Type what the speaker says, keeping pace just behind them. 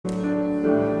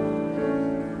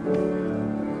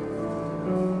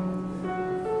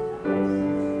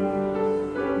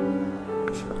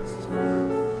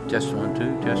Test 1,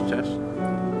 2, test.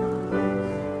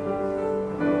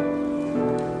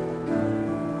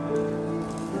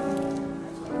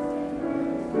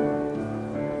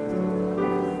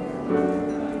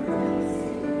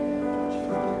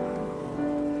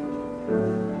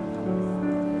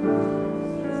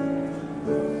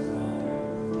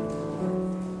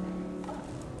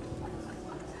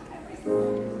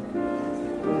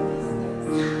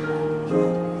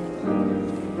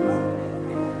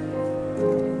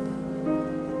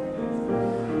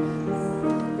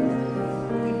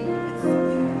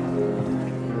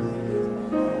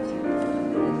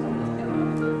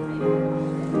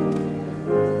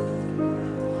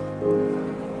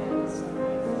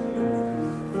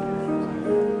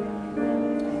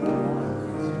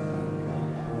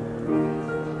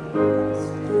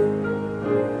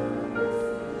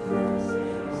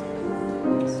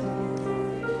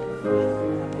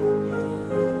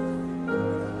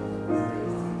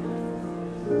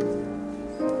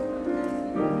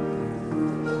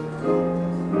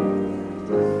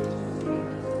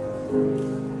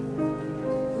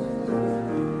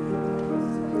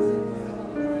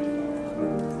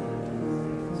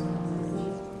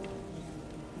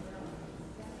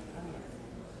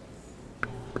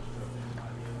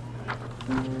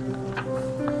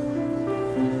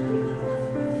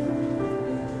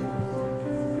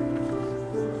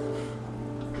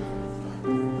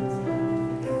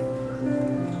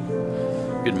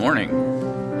 Good morning,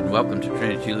 and welcome to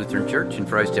Trinity Lutheran Church in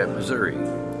Freistatt, Missouri.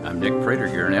 I'm Nick Prater,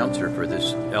 your announcer for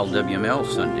this LWML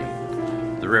Sunday.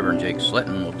 The Reverend Jake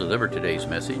Sletton will deliver today's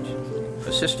message.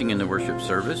 Assisting in the worship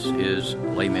service is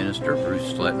lay minister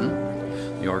Bruce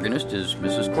Sletton. The organist is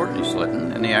Mrs. Courtney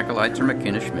Sletton, and the acolytes are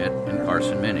McKenna Schmidt and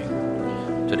Carson Minning.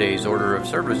 Today's order of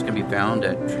service can be found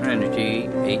at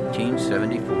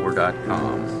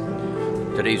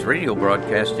Trinity1874.com. Today's radio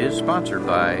broadcast is sponsored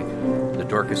by the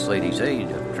Dorcas Ladies'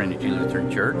 Aid of Trinity Lutheran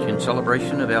Church in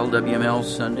celebration of LWML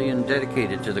Sunday and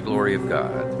dedicated to the glory of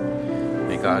God.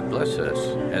 May God bless us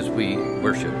as we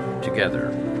worship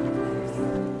together.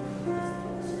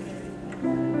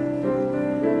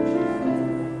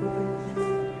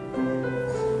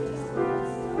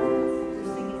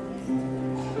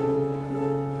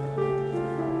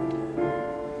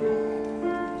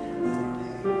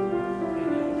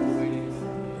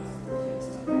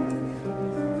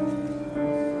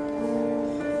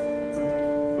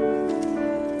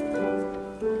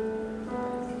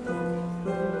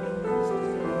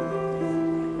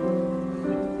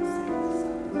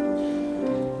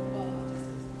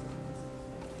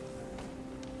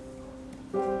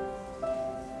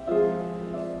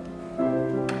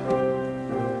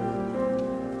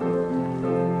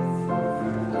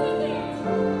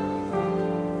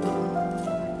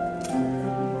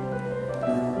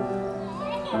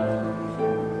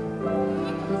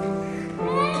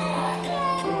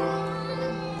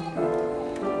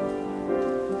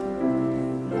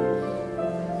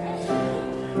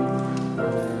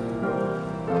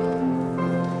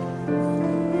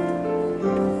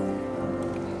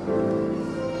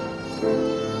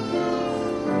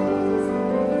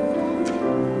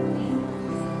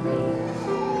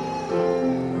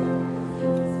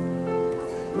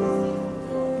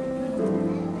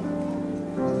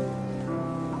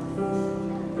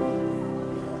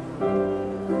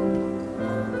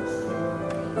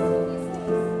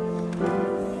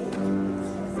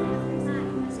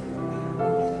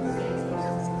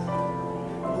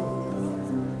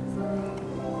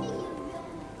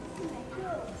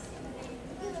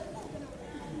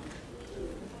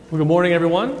 Well, good morning,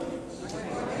 everyone.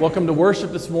 Welcome to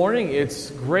worship this morning.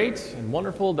 It's great and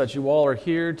wonderful that you all are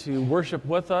here to worship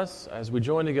with us as we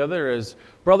join together as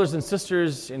brothers and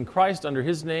sisters in Christ under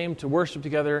His name to worship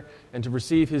together and to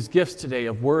receive His gifts today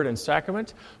of word and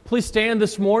sacrament. Please stand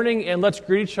this morning and let's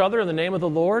greet each other in the name of the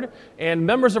Lord. And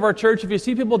members of our church, if you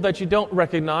see people that you don't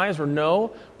recognize or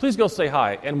know, please go say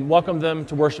hi and welcome them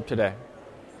to worship today.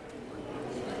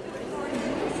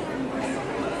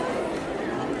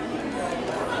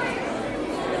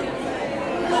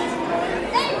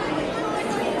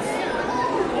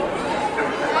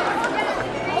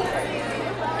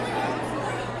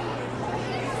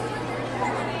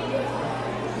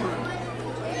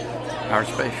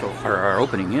 Our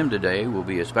opening hymn today will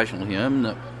be a special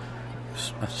hymn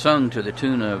sung to the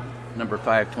tune of number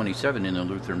 527 in the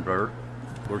Lutheran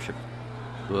worship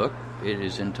book. It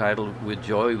is entitled, "With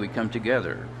Joy We Come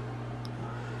Together."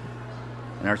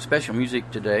 And our special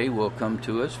music today will come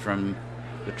to us from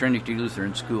the Trinity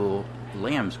Lutheran School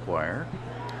Lambs Choir.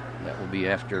 That will be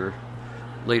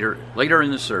later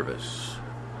in the service.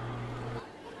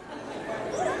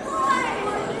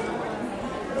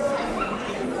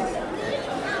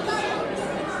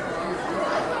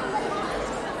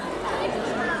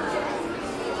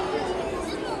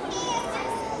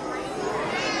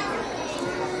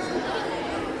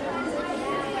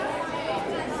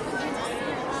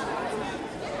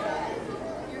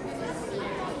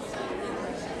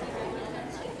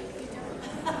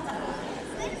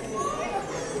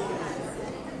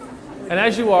 And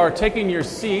as you are taking your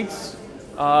seats,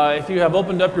 if you have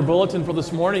opened up your bulletin for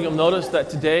this morning, you'll notice that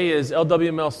today is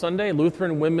LWML Sunday,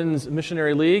 Lutheran Women's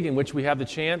Missionary League, in which we have the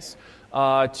chance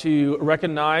to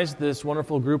recognize this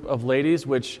wonderful group of ladies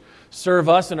which serve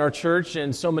us in our church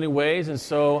in so many ways. And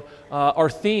so our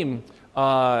theme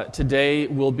today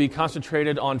will be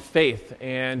concentrated on faith.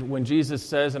 And when Jesus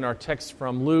says in our text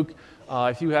from Luke,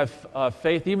 if you have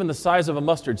faith, even the size of a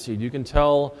mustard seed, you can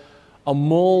tell a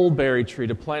mulberry tree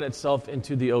to plant itself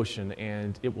into the ocean,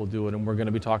 and it will do it. And we're going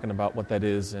to be talking about what that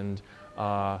is and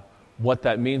what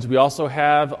that means. We also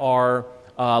have our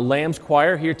Lambs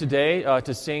Choir here today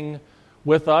to sing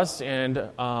with us and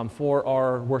for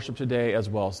our worship today as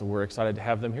well. So we're excited to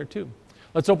have them here too.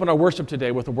 Let's open our worship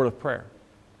today with a word of prayer.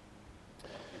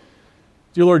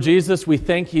 Dear Lord Jesus, we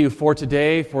thank you for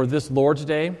today, for this Lord's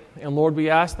Day. And Lord, we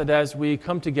ask that as we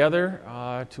come together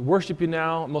to worship you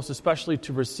now, most especially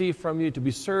to receive from you, to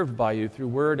be served by you through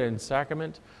word and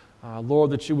sacrament, Lord,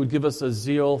 that you would give us a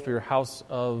zeal for your house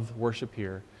of worship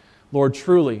here. Lord,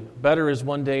 truly, better is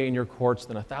one day in your courts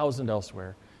than 1,000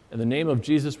 elsewhere. In the name of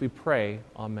Jesus we pray,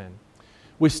 amen.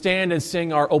 We stand and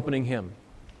sing our opening hymn.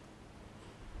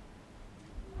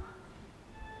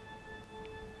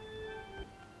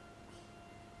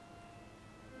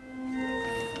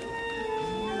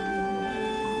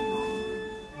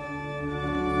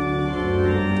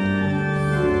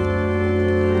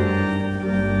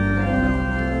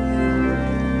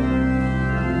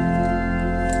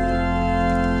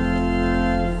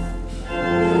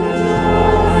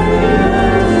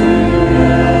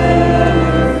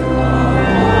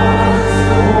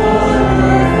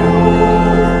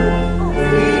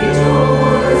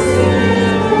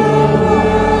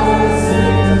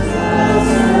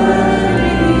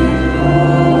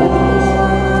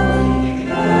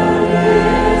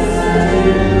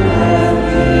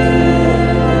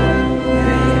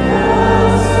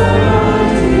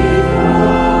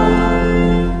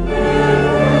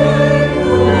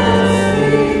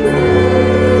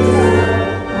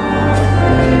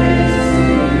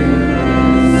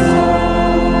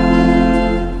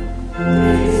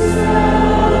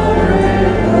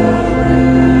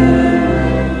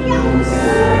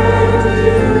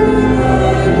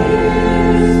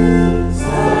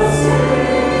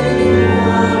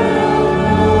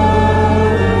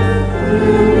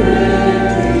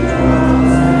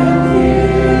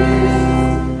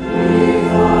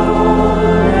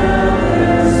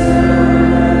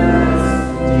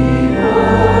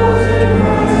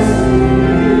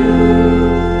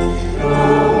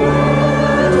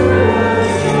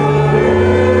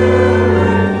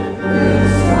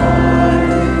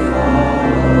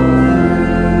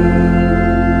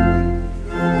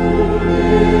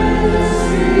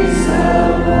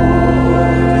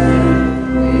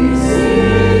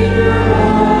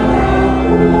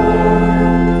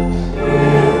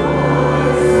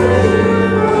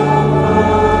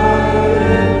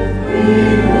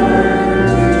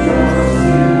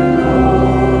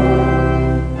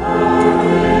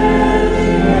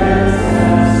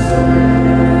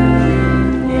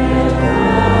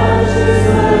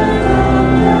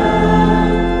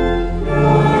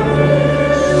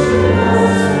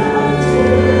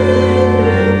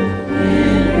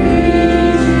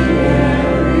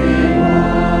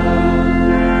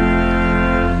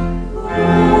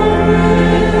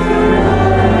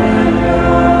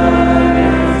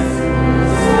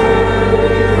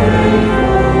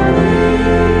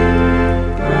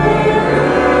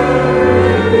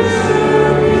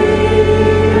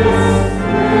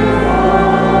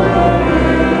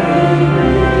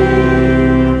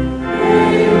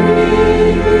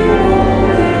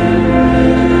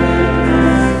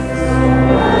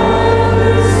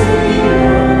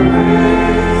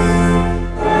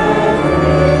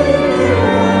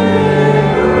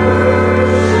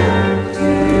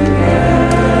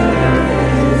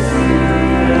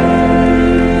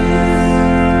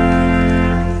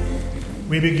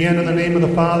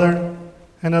 Father,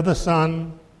 and of the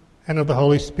Son, and of the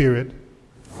Holy Spirit.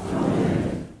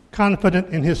 Amen. Confident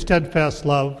in his steadfast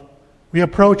love, we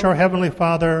approach our Heavenly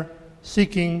Father,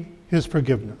 seeking his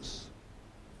forgiveness.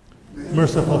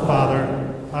 Merciful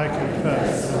Father, I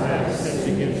confess that I have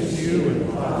sinned against you in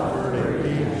thought, word, and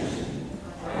deed.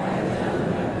 I have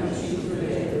done that which you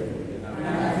forbid, and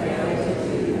I have failed to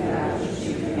do that which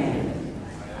you command.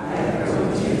 I have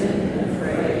grown timid and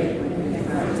afraid when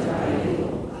confronted by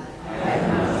evil. I have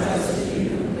not trusted you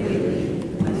completely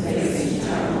when facing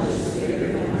challenges bigger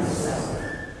than myself.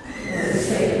 For the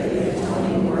sake of the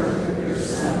atoning work of your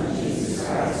Son, Jesus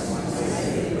Christ, my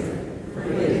Savior,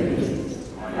 forgive me.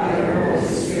 By your Holy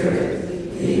Spirit,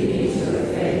 lead me to a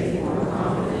faith more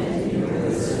confident in your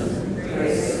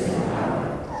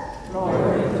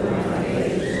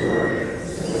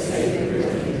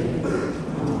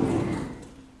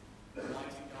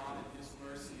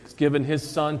given his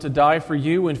Son to die for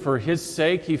you, and for his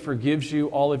sake he forgives you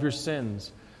all of your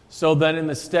sins. So then, in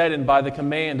the stead and by the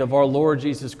command of our Lord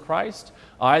Jesus Christ,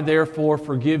 I therefore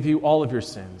forgive you all of your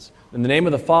sins. In the name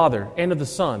of the Father, and of the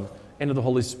Son, and of the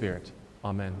Holy Spirit.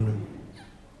 Amen. Amen.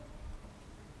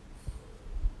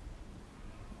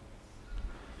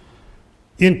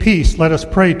 In peace, let us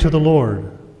pray to the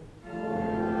Lord.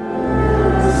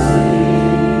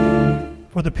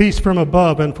 For the peace from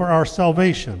above and for our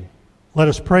salvation, let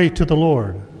us pray to the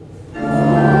Lord.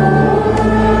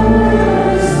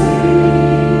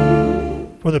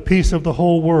 For the peace of the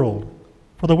whole world,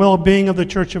 for the well-being of the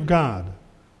Church of God,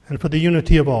 and for the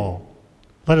unity of all,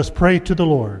 let us pray to the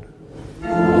Lord.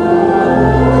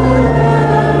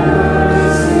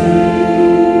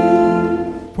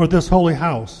 For this holy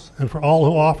house, and for all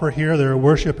who offer here their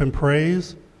worship and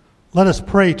praise, let us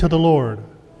pray to the Lord.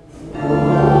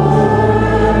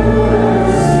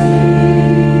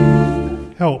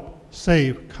 Help,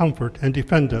 save, comfort, and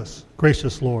defend us,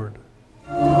 gracious Lord.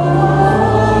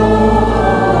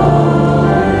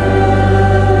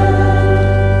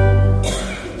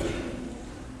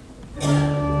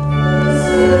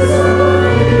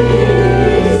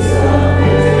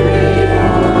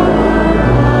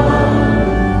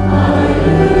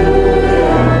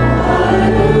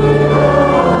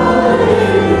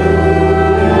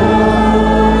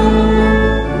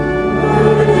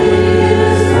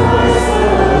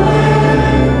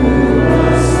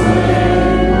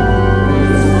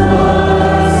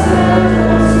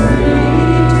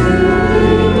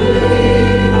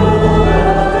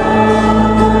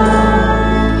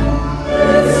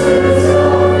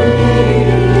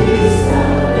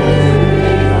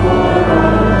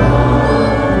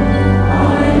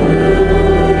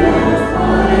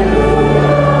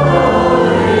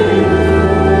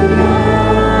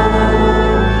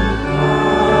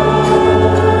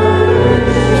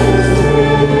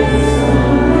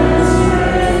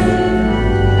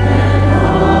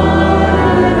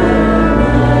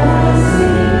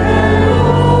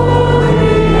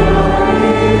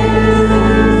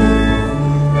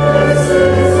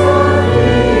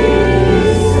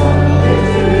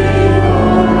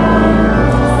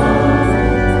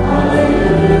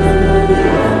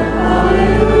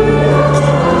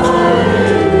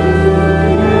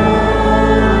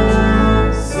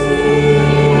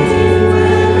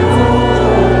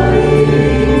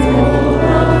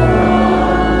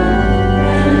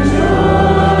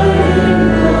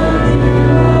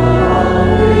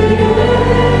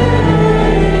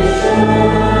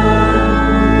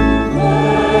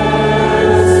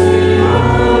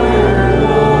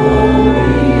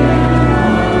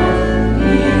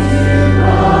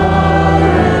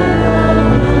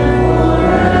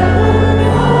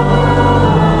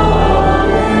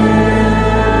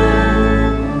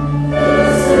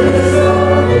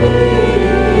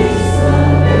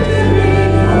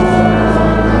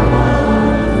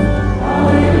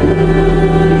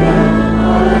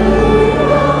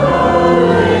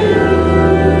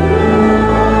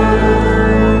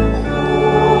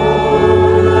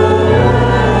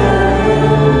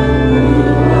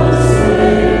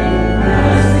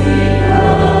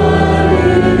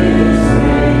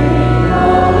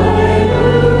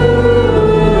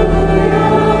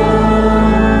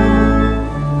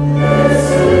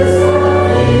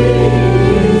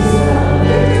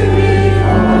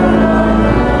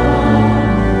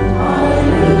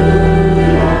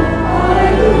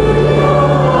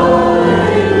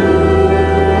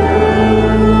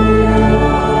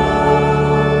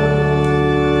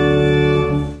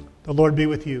 Lord be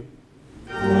with you.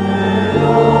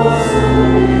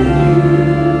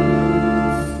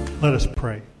 Let us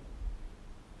pray.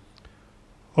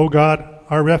 O God,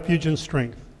 our refuge and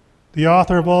strength, the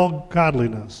author of all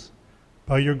godliness,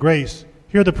 by your grace,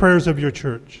 hear the prayers of your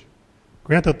church.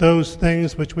 Grant that those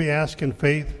things which we ask in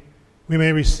faith we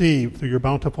may receive through your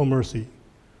bountiful mercy.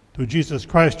 Through Jesus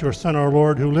Christ, your Son, our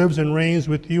Lord, who lives and reigns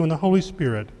with you in the Holy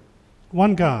Spirit,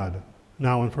 one God,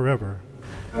 now and forever.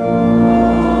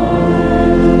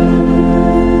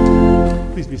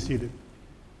 Please be seated.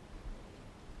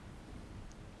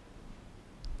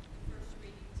 First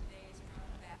reading today is from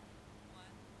Habakkuk 1,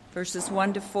 verses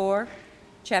 1 to 4,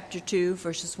 chapter 2,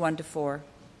 verses 1 to 4.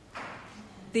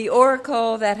 The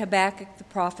oracle that Habakkuk the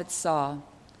prophet saw.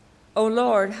 O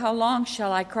Lord, how long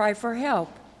shall I cry for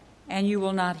help, and you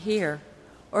will not hear,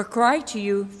 or cry to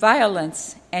you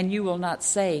violence, and you will not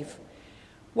save?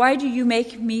 Why do you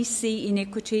make me see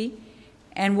iniquity,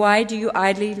 and why do you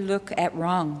idly look at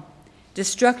wrong?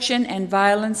 Destruction and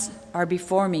violence are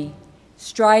before me.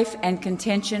 Strife and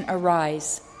contention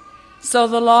arise. So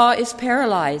the law is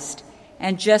paralyzed,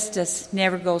 and justice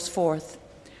never goes forth.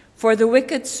 For the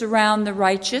wicked surround the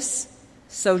righteous,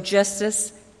 so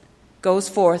justice goes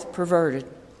forth perverted.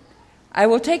 I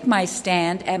will take my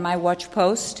stand at my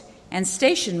watchpost and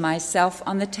station myself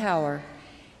on the tower,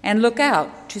 and look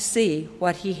out to see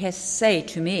what he has to say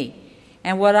to me,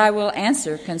 and what I will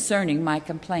answer concerning my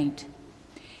complaint.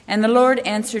 And the Lord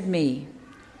answered me,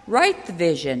 Write the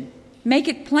vision, make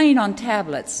it plain on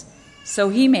tablets, so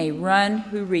he may run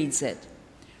who reads it.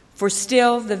 For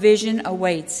still the vision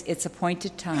awaits its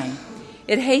appointed time.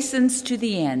 It hastens to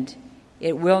the end.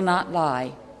 It will not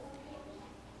lie.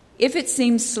 If it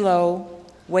seems slow,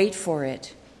 wait for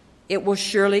it. It will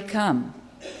surely come.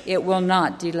 It will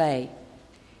not delay.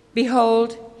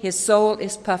 Behold, his soul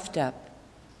is puffed up.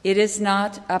 It is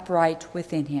not upright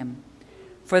within him.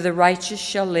 For the righteous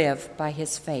shall live by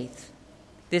his faith.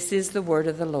 This is the word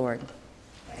of the Lord.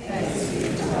 Thanks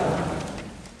be to God.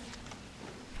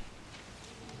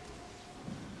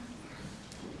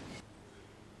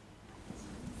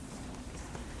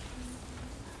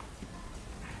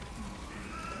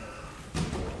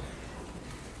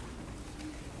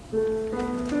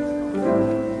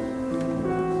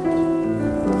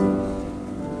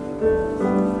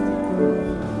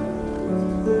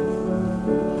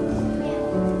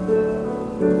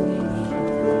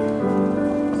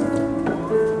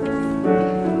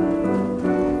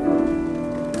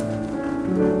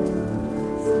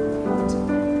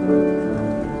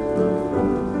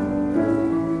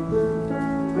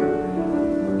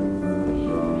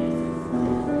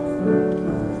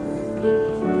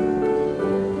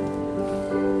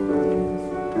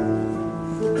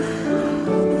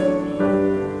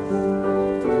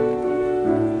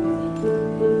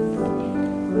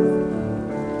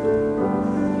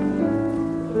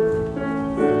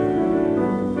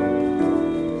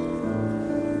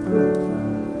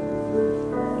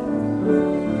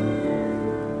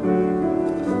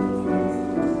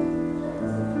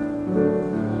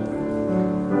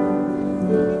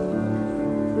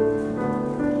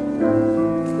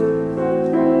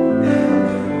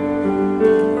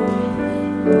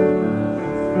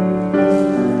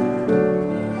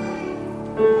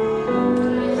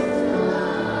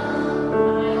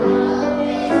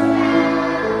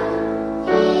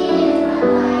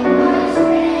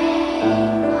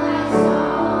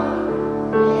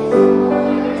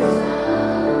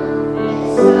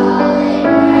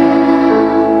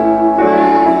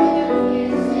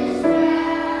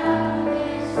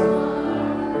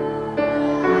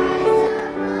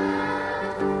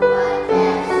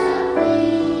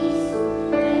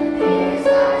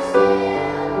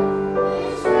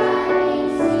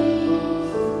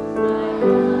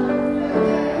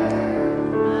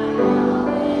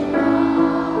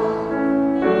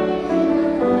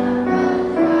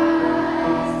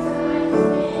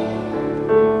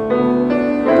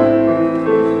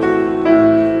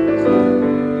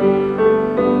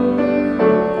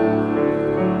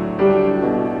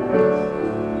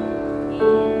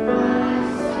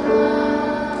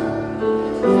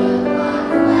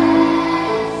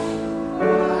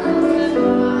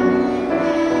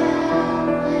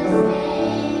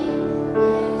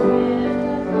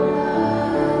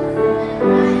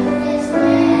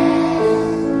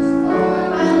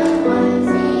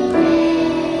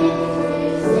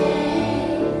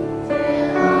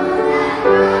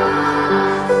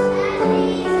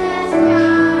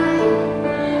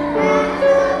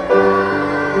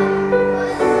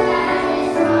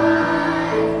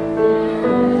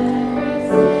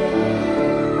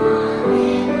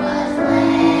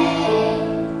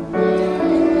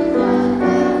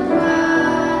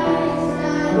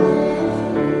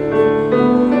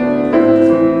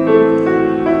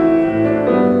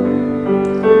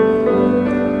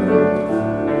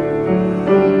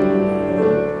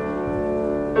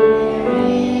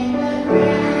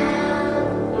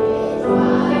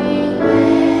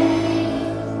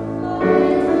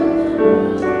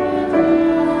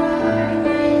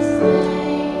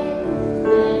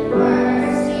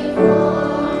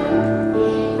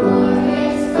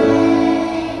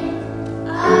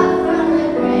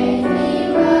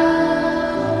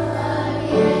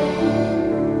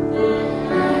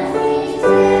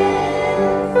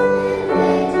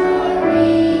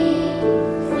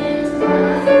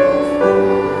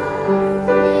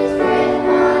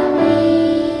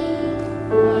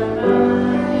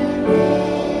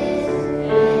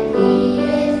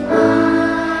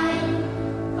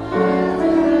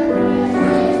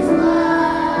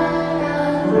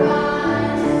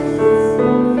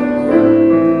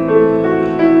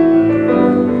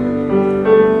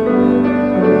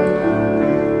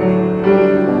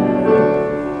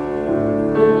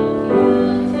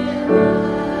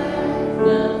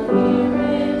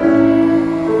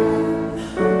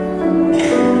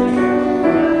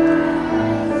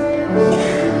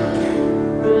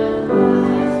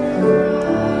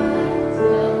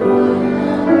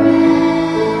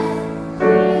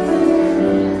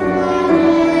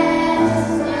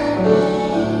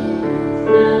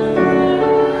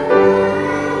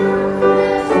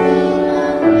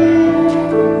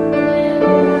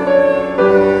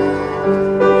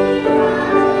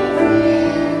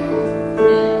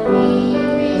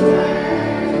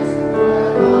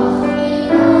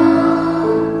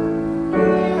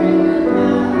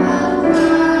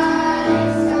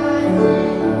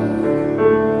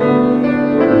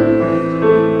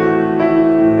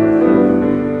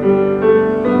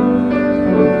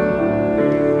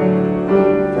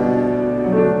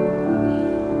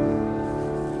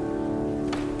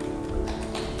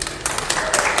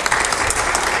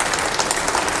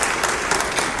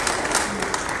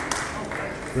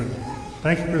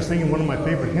 Thank you for singing one of my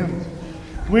favorite hymns.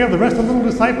 Can we have the rest of the little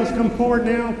disciples come forward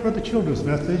now for the children's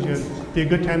message, and it'd be a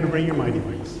good time to bring your mighty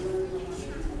ones.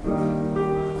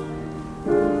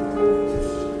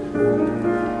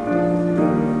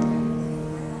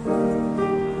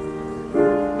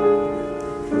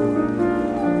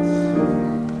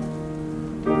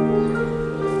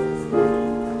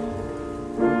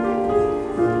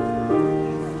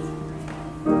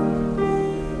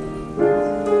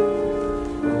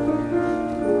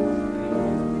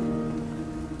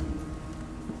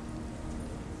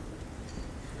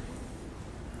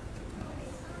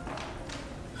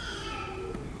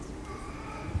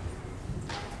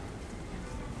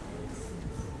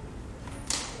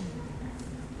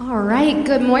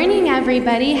 Good morning,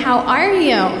 everybody. How are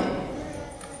you?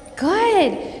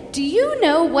 Good. Do you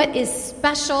know what is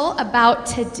special about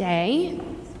today?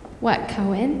 What,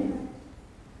 Cohen?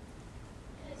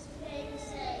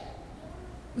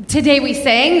 Today we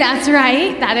sang. That's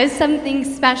right. That is something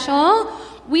special.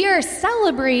 We are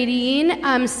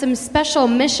celebrating some special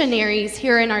missionaries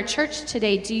here in our church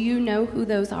today. Do you know who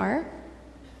those are?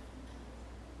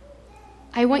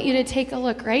 I want you to take a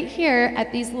look right here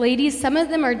at these ladies. Some of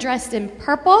them are dressed in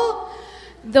purple.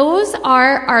 Those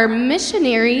are our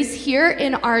missionaries here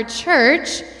in our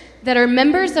church that are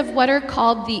members of what are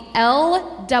called the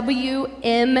LWML.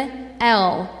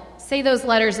 Say those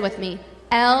letters with me.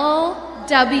 LWML.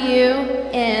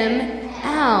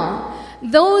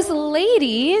 Those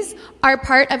ladies are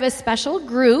part of a special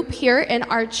group here in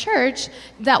our church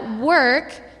that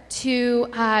work to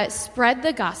spread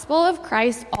the gospel of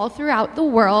Christ all throughout the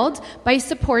world by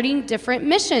supporting different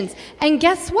missions. And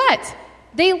guess what?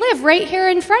 They live right here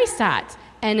in Freistatt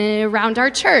and around our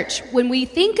church. When we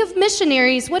think of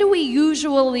missionaries, what do we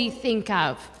usually think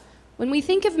of? When we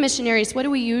think of missionaries, what do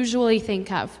we usually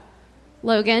think of?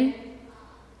 Logan?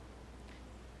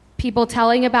 People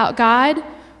telling about God?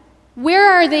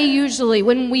 Where are they usually?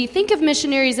 When we think of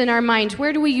missionaries in our mind,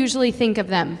 where do we usually think of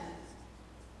them?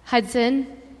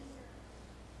 Hudson?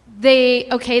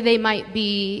 They might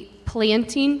be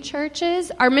planting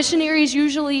churches. Are missionaries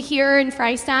usually here in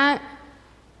Freistatt?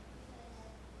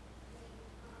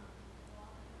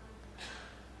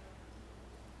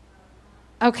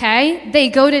 Okay, they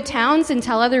go to towns and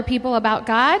tell other people about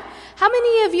God. How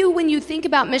many of you, when you think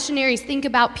about missionaries, think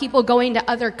about people going to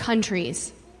other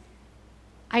countries?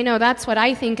 I know that's what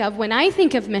I think of when I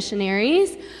think of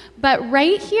missionaries, but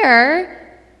right here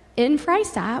in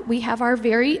Freistatt, we have our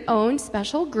very own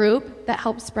special group that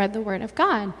helps spread the word of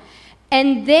God.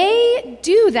 And they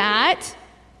do that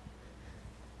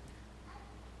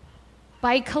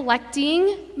by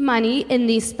collecting money in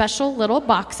these special little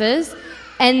boxes.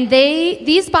 And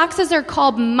these boxes are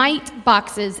called mite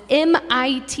boxes,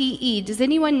 M-I-T-E. Does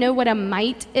anyone know what a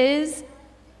mite is?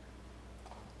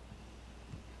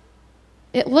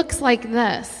 It looks like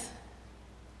this.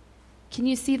 Can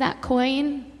you see that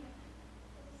coin?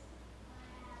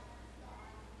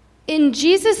 In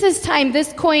Jesus' time,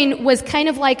 this coin was kind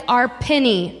of like our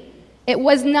penny. It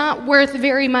was not worth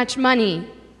very much money.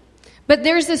 But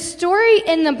there's a story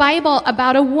in the Bible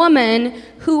about a woman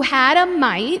who had a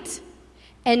mite,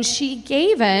 and she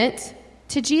gave it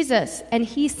to Jesus. And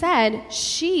he said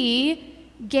she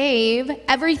gave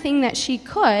everything that she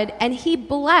could, and he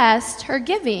blessed her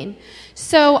giving.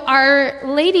 So our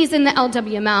ladies in the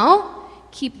LWML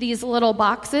keep these little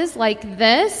boxes like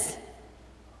this.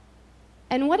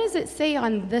 And what does it say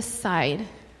on this side?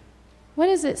 What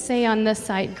does it say on this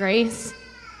side, Grace?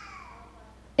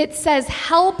 It says,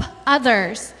 help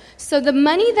others. So the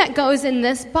money that goes in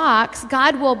this box,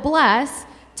 God will bless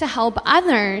to help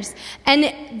others.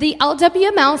 And the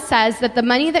LWML says that the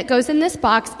money that goes in this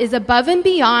box is above and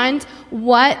beyond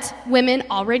what women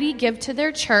already give to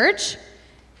their church.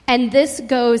 And this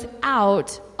goes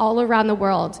out all around the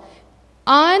world.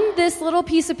 On this little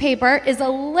piece of paper is a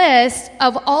list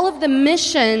of all of the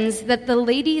missions that the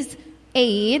Ladies'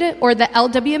 Aid, or the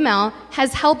LWML,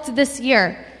 has helped this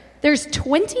year. There's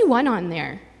 21 on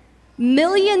there.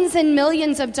 Millions and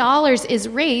millions of dollars is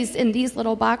raised in these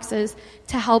little boxes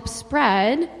to help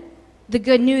spread the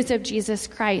good news of Jesus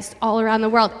Christ all around the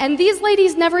world. And these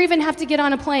ladies never even have to get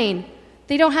on a plane.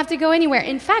 They don't have to go anywhere.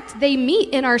 In fact, they meet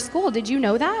in our school. Did you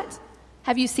know that?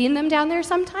 Have you seen them down there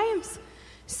sometimes?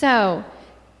 So,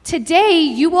 today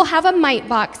you will have a mite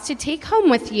box to take home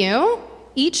with you.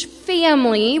 Each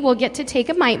family will get to take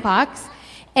a mite box,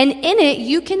 and in it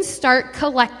you can start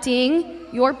collecting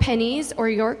your pennies or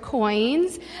your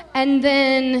coins. And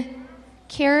then,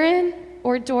 Karen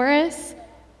or Doris,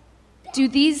 do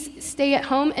these stay at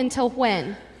home until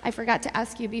when? I forgot to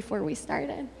ask you before we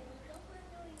started.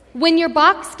 When your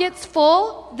box gets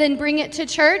full, then bring it to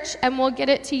church and we'll get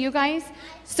it to you guys.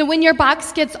 So when your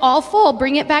box gets all full,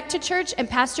 bring it back to church and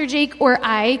Pastor Jake or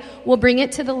I will bring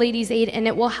it to the Ladies' Aid, and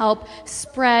it will help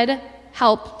spread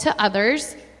help to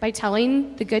others by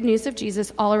telling the good news of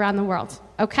Jesus all around the world.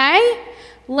 Okay?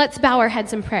 Let's bow our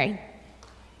heads and pray.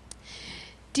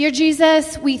 Dear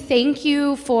Jesus, we thank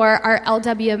you for our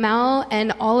LWML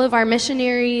and all of our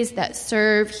missionaries that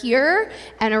serve here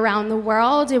and around the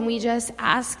world, and we just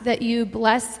ask that you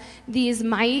bless these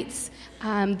mites,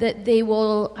 that they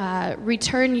will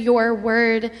return your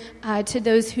word to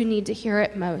those who need to hear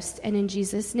it most. And in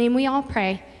Jesus' name we all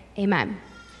pray, amen.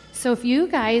 So if you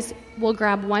guys will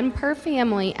grab one per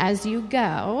family as you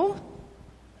go.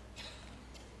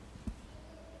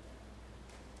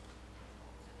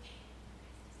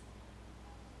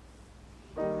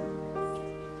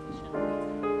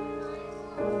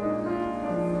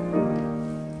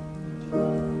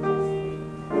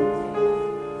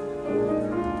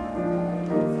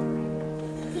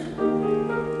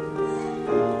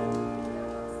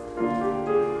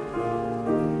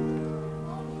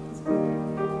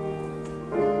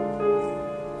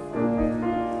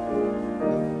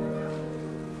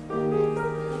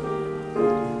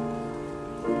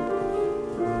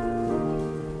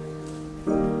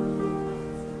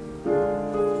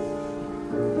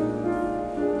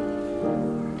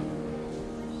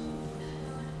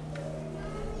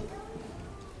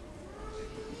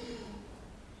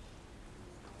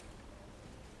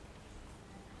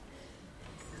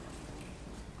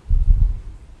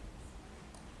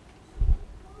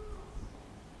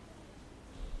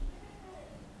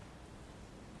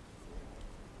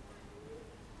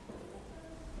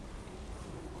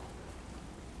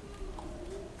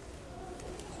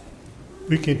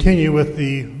 We continue with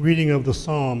the reading of the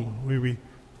psalm. We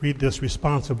read this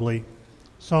responsibly.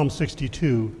 Psalm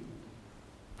 62.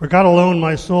 For God alone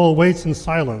my soul waits in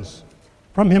silence.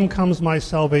 From him comes my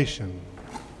salvation.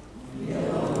 He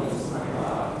alone is my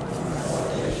rock, my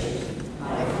salvation,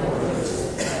 my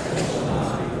fortress, that shall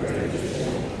not be great.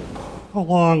 How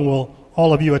long will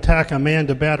all of you attack a man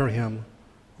to batter him,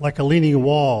 like a leaning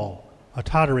wall, a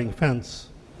tottering fence?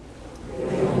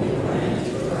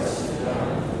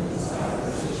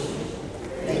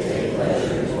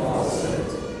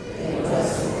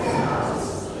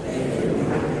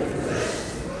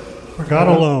 God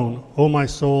alone, O my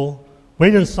soul,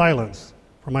 wait in silence,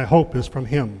 for my hope is from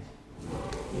him.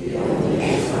 He only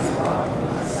is my rock and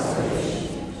my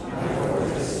salvation, my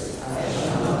fortress, I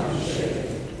shall not be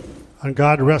shaken. On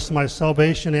God rests my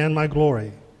salvation and my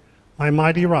glory. My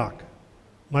mighty rock,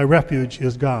 my refuge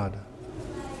is God.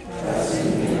 Trust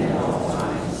in him at all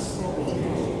times, O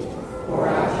people. Pour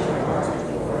out your heart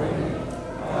before him.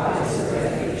 God is a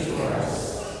refuge for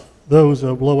us. Those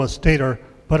of low estate are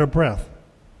but a breath.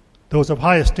 Those of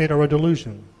high estate are a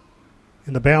delusion.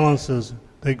 In the balances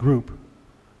they group.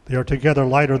 They are together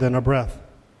lighter than a breath.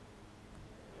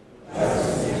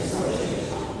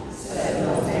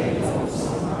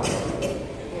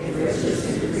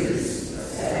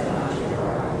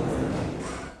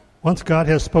 Once God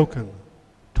has spoken.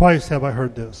 Twice have I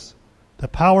heard this. The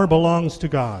power belongs to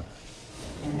God.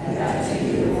 And that to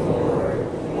you, O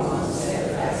Lord, belongs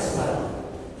steadfast love,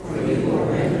 for you will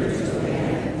render to a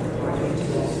man according to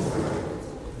his word.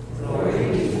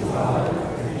 Glory be to God,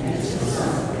 and to the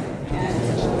Son, and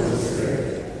to the Holy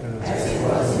Spirit, as it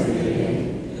was in the beginning,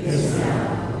 is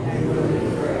now, and will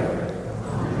be forever.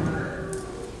 Amen.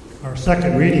 Our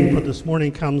second reading for this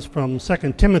morning comes from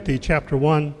 2 Timothy chapter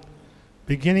 1,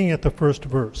 beginning at the first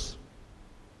verse.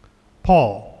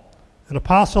 Paul, an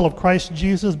apostle of Christ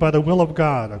Jesus by the will of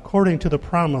God, according to the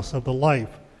promise of the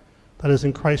life that is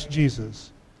in Christ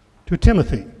Jesus, to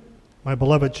Timothy, my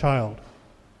beloved child.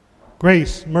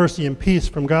 Grace, mercy, and peace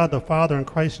from God the Father and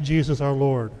Christ Jesus our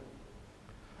Lord.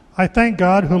 I thank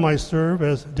God whom I serve,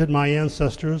 as did my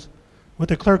ancestors,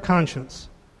 with a clear conscience,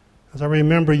 as I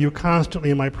remember you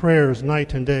constantly in my prayers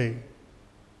night and day,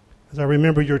 as I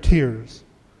remember your tears.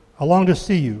 I long to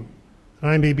see you, that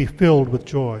I may be filled with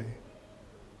joy.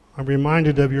 I'm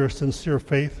reminded of your sincere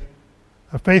faith,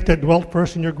 a faith that dwelt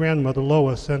first in your grandmother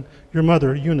Lois and your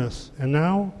mother Eunice, and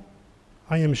now,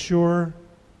 I am sure,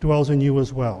 dwells in you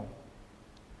as well.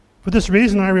 For this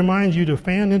reason, I remind you to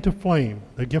fan into flame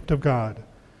the gift of God,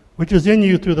 which is in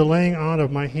you through the laying on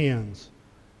of my hands.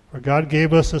 For God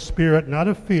gave us a spirit not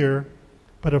of fear,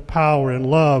 but of power and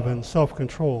love and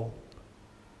self-control.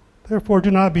 Therefore,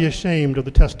 do not be ashamed of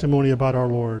the testimony about our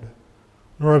Lord,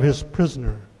 nor of his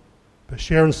prisoner, but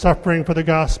share in suffering for the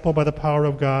gospel by the power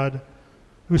of God,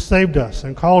 who saved us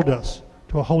and called us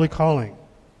to a holy calling,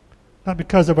 not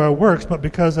because of our works, but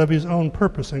because of his own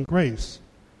purpose and grace,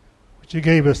 which he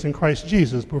gave us in Christ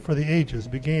Jesus before the ages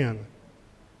began,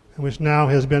 and which now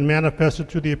has been manifested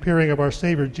through the appearing of our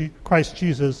Savior, Christ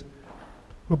Jesus,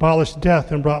 who abolished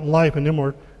death and brought life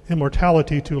and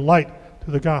immortality to light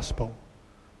through the gospel,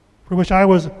 for which I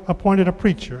was appointed a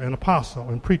preacher, an apostle,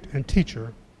 and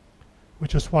teacher,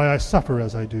 which is why I suffer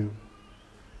as I do.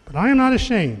 But I am not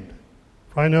ashamed,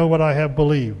 for I know what I have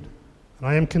believed, and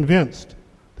I am convinced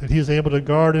that he is able to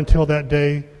guard until that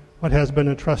day what has been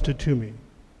entrusted to me.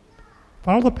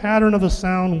 Follow the pattern of the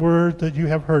sound words that you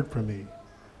have heard from me,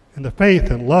 and the faith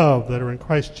and love that are in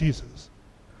Christ Jesus.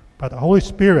 By the Holy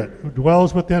Spirit who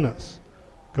dwells within us,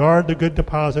 guard the good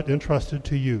deposit entrusted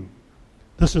to you.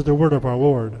 This is the word of our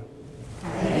Lord.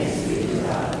 Thanks be to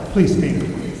God. Please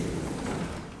stand.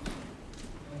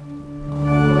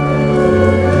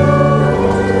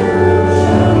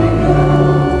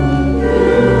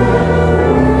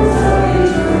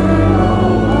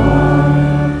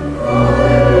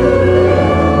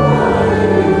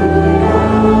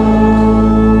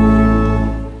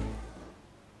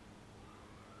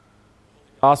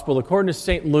 Gospel according to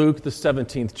St. Luke, the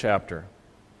 17th chapter.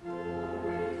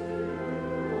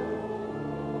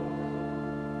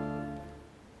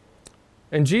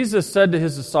 And Jesus said to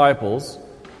his disciples,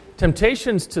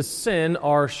 "Temptations to sin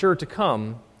are sure to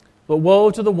come, but woe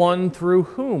to the one through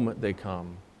whom they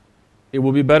come. It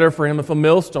will be better for him if a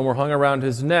millstone were hung around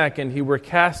his neck and he were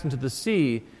cast into the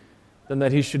sea, than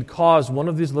that he should cause one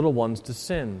of these little ones to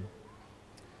sin.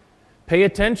 Pay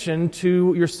attention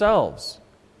to yourselves.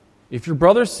 If your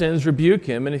brother sins, rebuke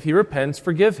him, and if he repents,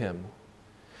 forgive him.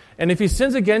 And if he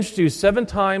sins against you 7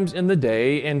 times in the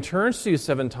day and turns to you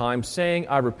 7 times, saying,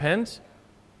 'I repent,'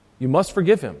 you must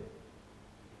forgive him."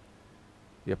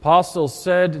 The apostles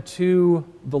said to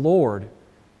the Lord,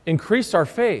 "Increase our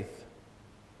faith."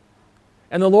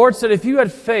 And the Lord said, "If you had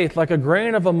faith like a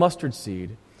grain of a mustard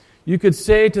seed, you could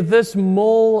say to this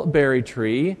mulberry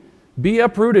tree, 'Be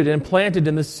uprooted and planted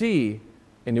in the sea,'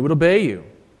 and it would obey you.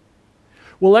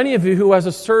 Will any of you who has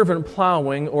a servant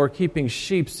plowing or keeping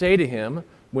sheep say to him,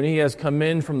 when he has come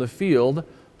in from the field,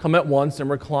 'Come at once and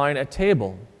recline at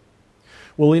table'?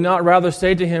 Will he not rather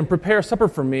say to him, 'Prepare supper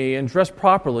for me and dress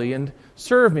properly and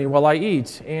serve me while I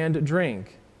eat and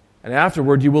drink, and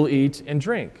afterward you will eat and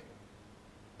drink'?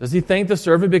 Does he thank the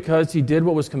servant because he did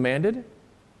what was commanded?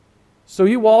 So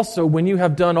you also, when you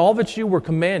have done all that you were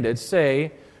commanded,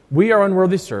 say, 'We are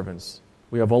unworthy servants.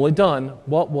 We have only done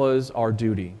what was our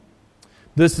duty.'"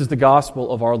 This is the gospel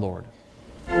of our Lord.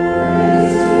 Our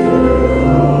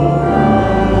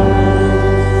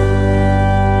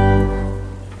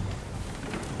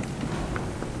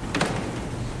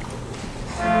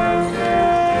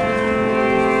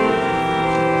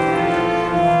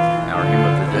hymn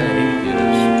of the day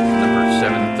is number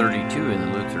 732 in the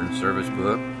Lutheran service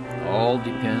book. All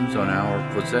depends on our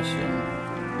possessing.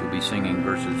 We'll be singing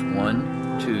verses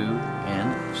 1, 2,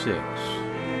 and 6.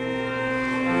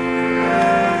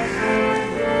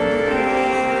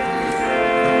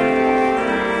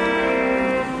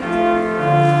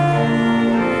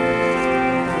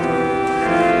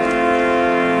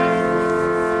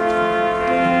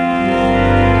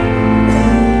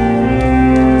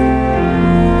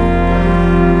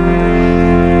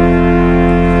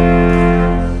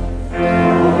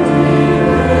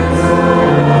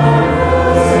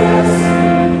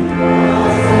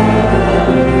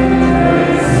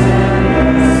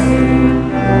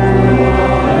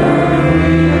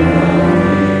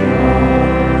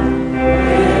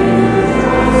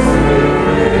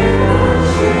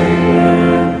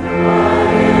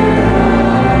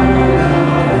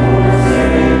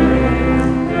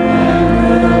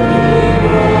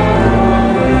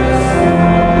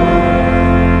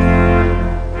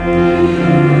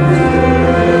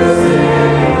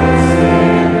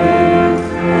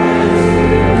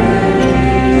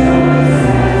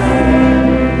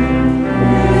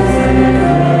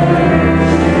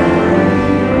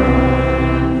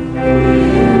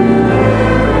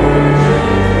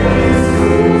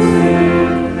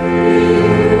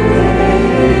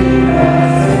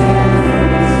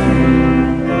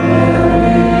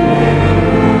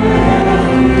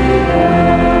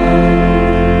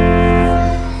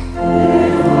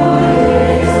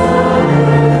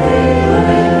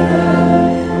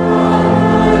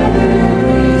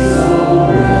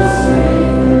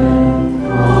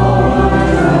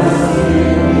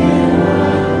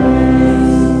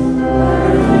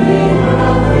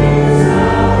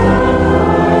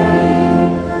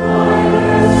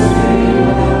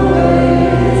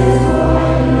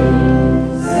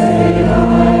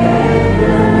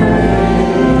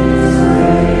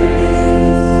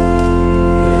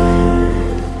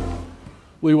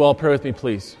 Will you all pray with me,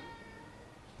 please?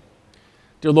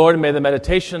 Dear Lord, may the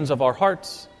meditations of our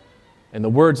hearts and the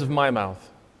words of my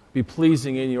mouth be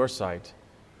pleasing in your sight.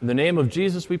 In the name of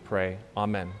Jesus we pray.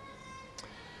 Amen.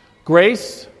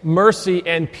 Grace, mercy,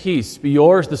 and peace be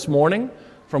yours this morning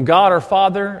from God our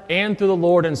Father and through the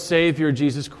Lord and Savior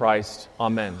Jesus Christ.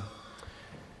 Amen.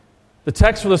 The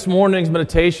text for this morning's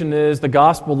meditation is the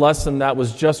gospel lesson that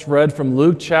was just read from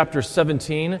Luke chapter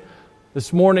 17.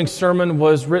 This morning's sermon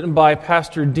was written by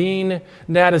Pastor Dean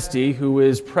Natesty, who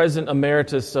is President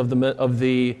Emeritus of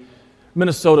the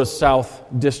Minnesota South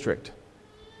District.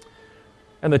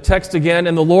 And the text again,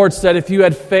 and the Lord said, if you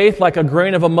had faith like a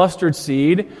grain of a mustard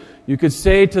seed, you could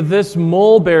say to this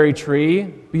mulberry tree,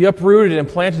 be uprooted and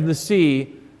planted in the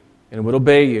sea, and it would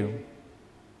obey you.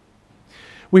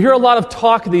 We hear a lot of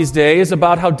talk these days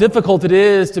about how difficult it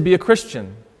is to be a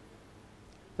Christian,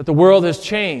 that the world has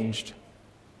changed,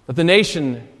 that the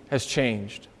nation has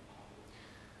changed.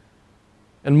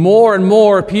 And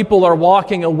more people are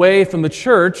walking away from the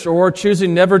church or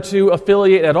choosing never to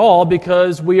affiliate at all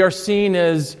because we are seen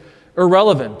as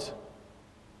irrelevant,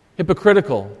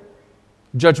 hypocritical,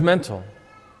 judgmental.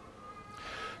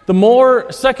 The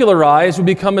more secularized we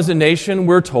become as a nation,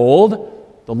 we're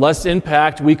told, the less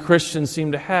impact we Christians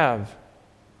seem to have.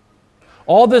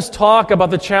 All this talk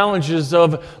about the challenges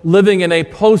of living in a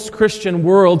post-Christian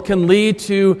world can lead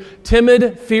to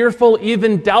timid, fearful,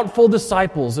 even doubtful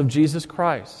disciples of Jesus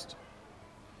Christ.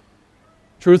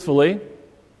 Truthfully,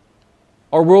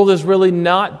 our world is really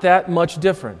not that much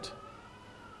different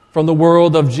from the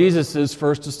world of Jesus'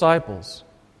 first disciples.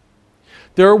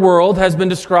 Their world has been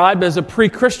described as a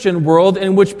pre-Christian world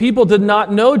in which people did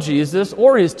not know Jesus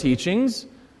or his teachings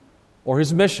or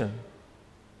his mission.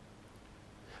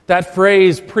 That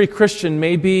phrase, pre-Christian,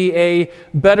 may be a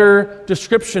better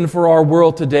description for our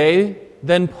world today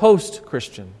than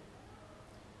post-Christian.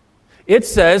 It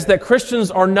says that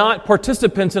Christians are not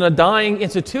participants in a dying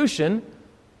institution,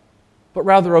 but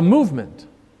rather a movement.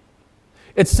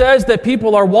 It says that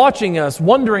people are watching us,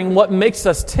 wondering what makes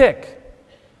us tick.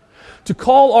 To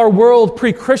call our world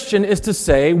pre-Christian is to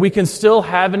say we can still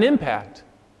have an impact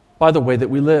by the way that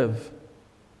we live.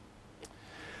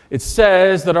 It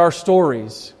says that our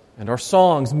stories and our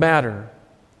songs matter,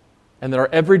 and that our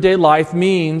everyday life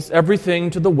means everything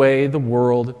to the way the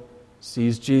world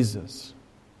sees Jesus.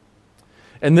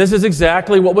 And this is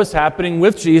exactly what was happening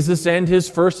with Jesus and his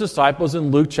first disciples in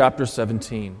Luke chapter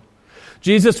 17.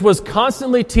 Jesus was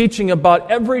constantly teaching about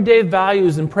everyday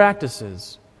values and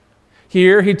practices.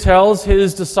 Here he tells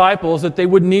his disciples that they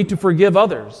would need to forgive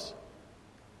others,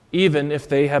 even if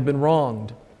they have been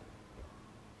wronged,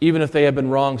 even if they have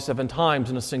been wronged 7 times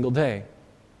in a single day.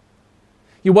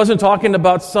 He wasn't talking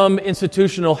about some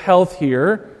institutional health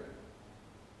here,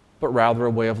 but rather a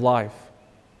way of life.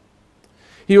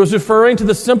 He was referring to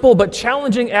the simple but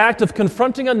challenging act of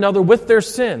confronting another with their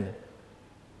sin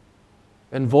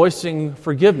and voicing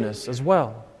forgiveness as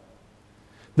well.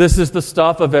 This is the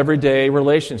stuff of everyday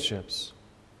relationships.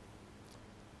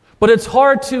 But it's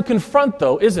hard to confront,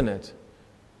 though, isn't it?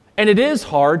 And it is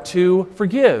hard to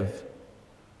forgive.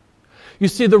 You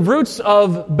see, the roots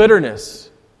of bitterness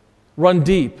run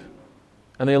deep,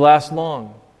 and they last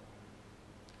long.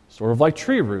 Sort of like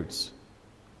tree roots.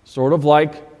 Sort of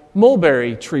like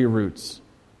mulberry tree roots.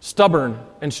 Stubborn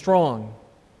and strong.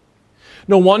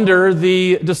 No wonder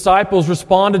the disciples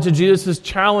responded to Jesus'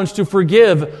 challenge to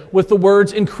forgive with the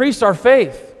words, increase our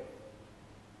faith.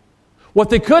 What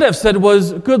they could have said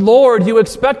was, good Lord, you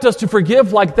expect us to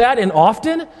forgive like that and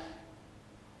often?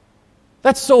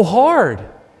 That's so hard.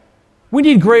 We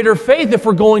need greater faith if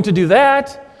we're going to do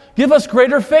that. Give us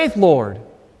greater faith, Lord.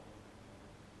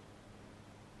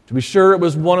 To be sure, it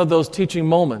was one of those teaching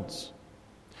moments.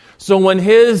 So when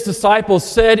his disciples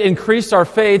said, increase our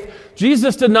faith,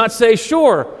 Jesus did not say,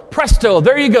 sure, presto,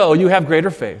 there you go, you have greater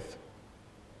faith.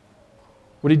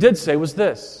 What he did say was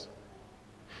this.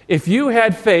 If you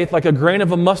had faith like a grain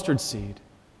of a mustard seed,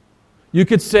 you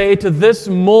could say to this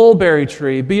mulberry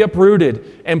tree, be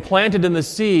uprooted and planted in the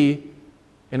sea,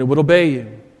 and it would obey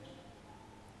you.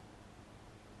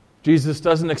 Jesus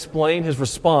doesn't explain his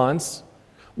response.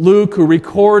 Luke, who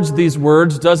records these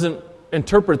words, doesn't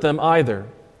interpret them either.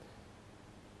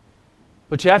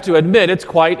 But you have to admit, it's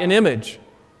quite an image.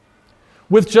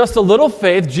 With just a little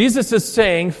faith, Jesus is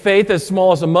saying, faith as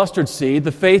small as a mustard seed,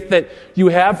 the faith that you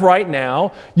have right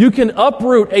now, you can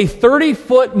uproot a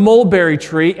 30-foot mulberry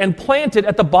tree and plant it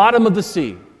at the bottom of the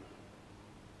sea.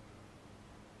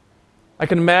 I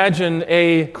can imagine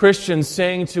a Christian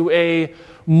saying to a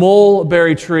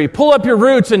mulberry tree, pull up your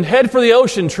roots and head for the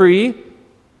ocean, tree.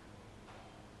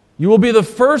 You will be the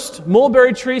first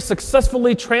mulberry tree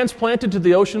successfully transplanted to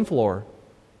the ocean floor.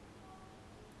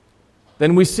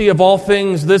 Then we see, of all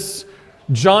things, this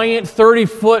giant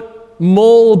 30-foot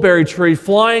mulberry tree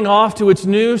flying off to its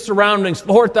new surroundings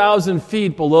 4,000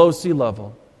 feet below sea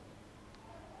level.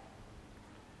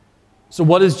 So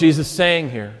what is Jesus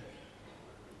saying here?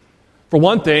 For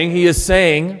one thing, he is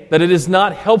saying that it is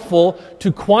not helpful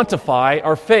to quantify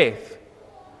our faith.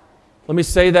 Let me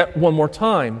say that one more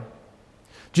time.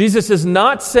 Jesus is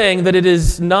not saying that it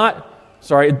is not,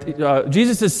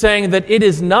 Jesus is saying that it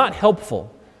is not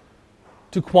helpful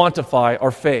to quantify our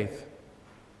faith.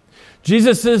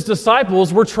 Jesus'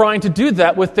 disciples were trying to do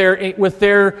that with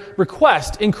their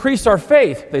request. Increase our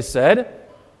faith, they said.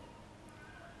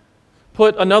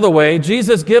 Put another way,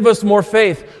 Jesus, give us more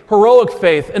faith, heroic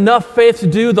faith, enough faith to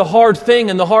do the hard thing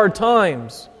in the hard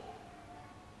times.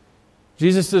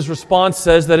 Jesus' response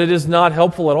says that it is not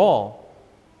helpful at all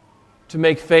to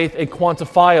make faith a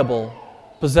quantifiable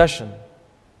possession.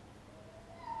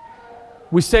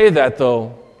 We say that,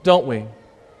 though, don't we?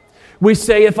 We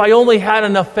say, if I only had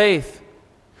enough faith.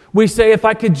 We say, if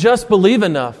I could just believe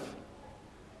enough.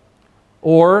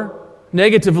 Or,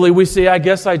 negatively, we say, I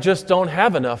guess I just don't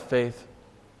have enough faith.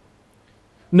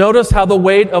 Notice how the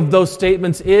weight of those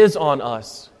statements is on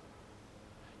us.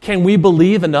 Can we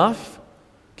believe enough?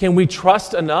 Can we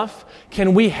trust enough?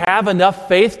 Can we have enough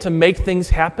faith to make things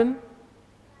happen?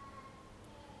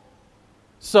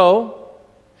 So,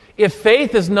 if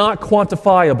faith is not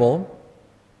quantifiable,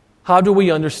 how do we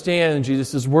understand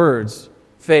Jesus' words,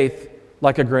 faith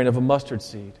like a grain of a mustard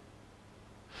seed?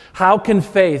 How can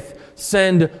faith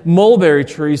send mulberry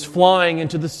trees flying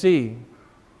into the sea?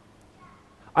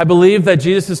 I believe that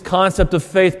Jesus' concept of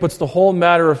faith puts the whole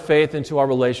matter of faith into our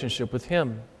relationship with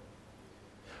Him.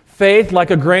 Faith, like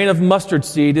a grain of mustard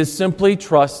seed, is simply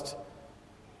trust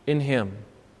in Him.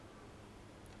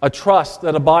 A trust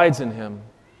that abides in Him.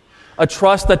 A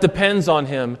trust that depends on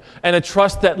Him. And a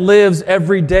trust that lives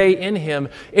every day in Him.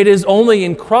 It is only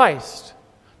in Christ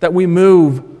that we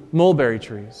move mulberry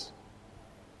trees.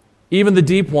 Even the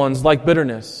deep ones like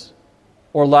bitterness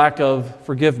or lack of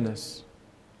forgiveness.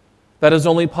 That is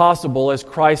only possible as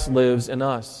Christ lives in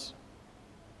us.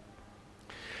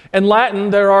 In Latin,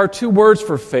 there are two words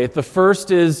for faith. The first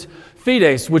is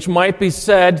fides, which might be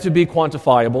said to be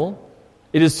quantifiable.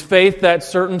 It is faith that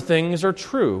certain things are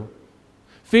true.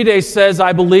 Fides says,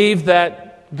 I believe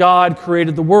that God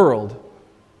created the world,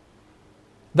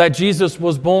 that Jesus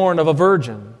was born of a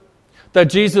virgin, that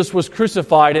Jesus was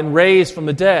crucified and raised from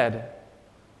the dead,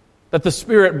 that the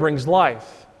Spirit brings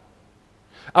life.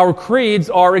 Our creeds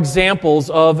are examples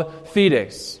of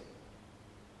fides.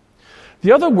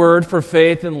 The other word for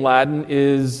faith in Latin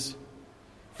is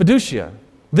fiducia.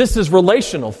 This is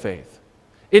relational faith.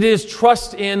 It is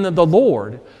trust in the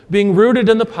Lord, being rooted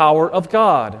in the power of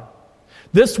God.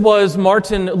 This was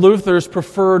Martin Luther's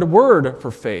preferred word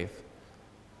for faith.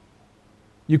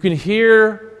 You can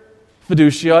hear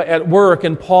fiducia at work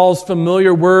in Paul's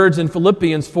familiar words in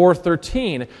Philippians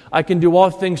 4:13. I can do all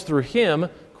things through Him,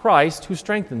 Christ, who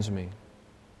strengthens me.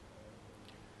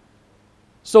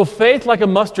 So faith like a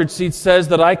mustard seed says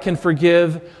that I can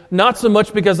forgive not so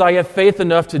much because I have faith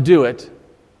enough to do it,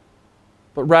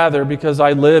 but rather because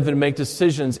I live and make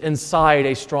decisions inside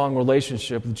a strong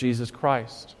relationship with Jesus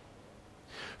Christ.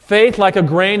 Faith like a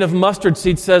grain of mustard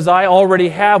seed says I already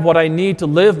have what I need to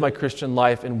live my Christian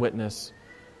life and witness.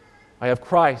 I have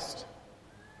Christ.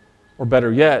 Or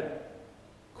better yet,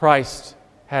 Christ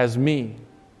has me.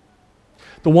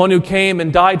 The one who came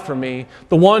and died for me,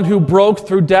 the one who broke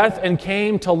through death and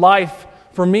came to life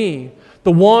for me,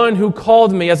 the one who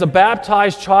called me as a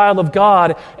baptized child of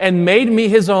God and made me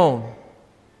His own.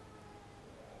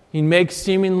 He makes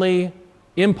seemingly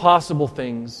impossible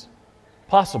things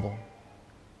possible.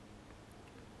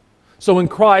 So in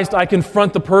Christ, I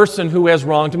confront the person who has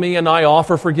wronged me and I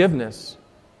offer forgiveness.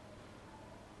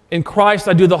 In Christ,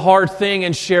 I do the hard thing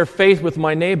and share faith with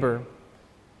my neighbor.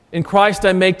 In Christ,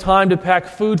 I make time to pack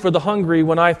food for the hungry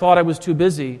when I thought I was too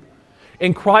busy.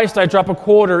 In Christ, I drop a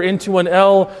quarter into an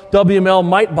LWML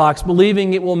mite box,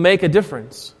 believing it will make a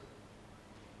difference.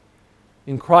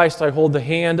 In Christ, I hold the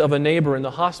hand of a neighbor in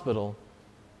the hospital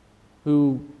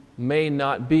who may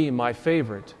not be my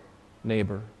favorite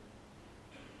neighbor.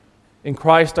 In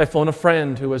Christ, I phone a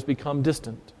friend who has become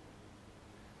distant.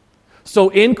 So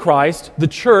in Christ, the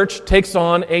church takes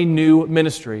on a new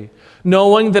ministry,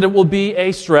 knowing that it will be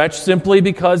a stretch simply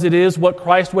because it is what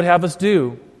Christ would have us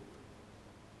do.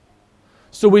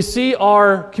 So we see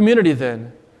our community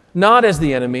then, not as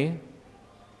the enemy,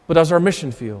 but as our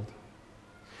mission field.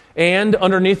 And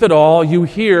underneath it all, you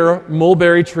hear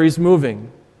mulberry trees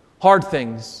moving, hard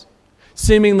things,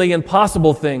 seemingly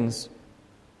impossible things,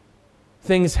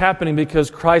 things happening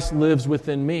because Christ lives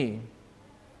within me.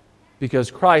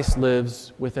 because Christ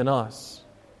lives within us.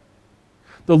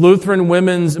 The Lutheran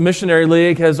Women's Missionary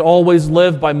League has always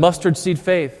lived by mustard seed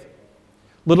faith.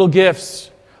 Little gifts,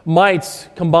 mites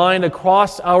combined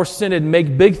across our synod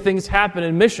make big things happen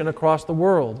in mission across the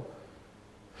world.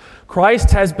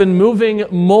 Christ has been moving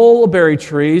mulberry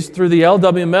trees through the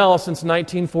LWML since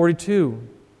 1942.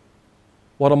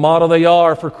 What a model they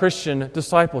are for Christian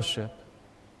discipleship.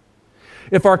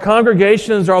 If our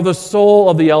congregations are the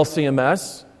soul of the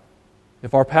LCMS,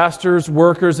 if our pastors,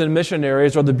 workers, and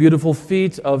missionaries are the beautiful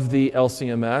feet of the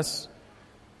LCMS,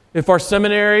 if our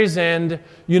seminaries and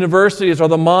universities are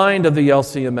the mind of the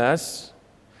LCMS,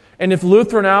 and if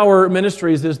Lutheran Hour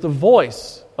Ministries is the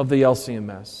voice of the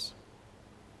LCMS,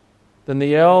 then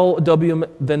the LWML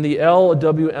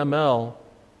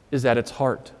is at its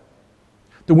heart.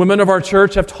 The women of our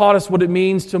church have taught us what it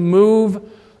means to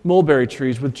move mulberry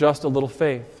trees with just a little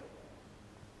faith.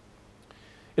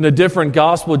 In a different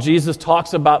gospel, Jesus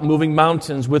talks about moving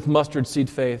mountains with mustard seed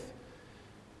faith.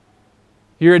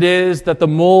 Here it is that the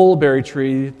mulberry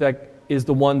tree that is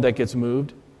the one that gets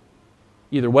moved.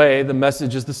 Either way, the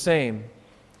message is the same.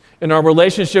 In our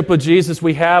relationship with Jesus,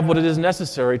 we have what it is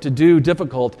necessary to do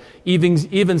difficult,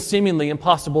 even seemingly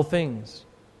impossible things.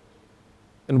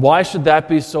 And why should that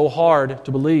be so hard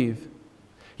to believe?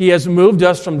 He has moved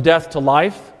us from death to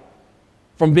life,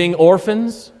 from being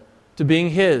orphans to being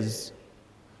His,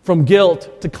 from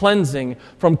guilt to cleansing,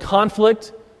 from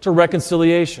conflict to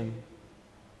reconciliation.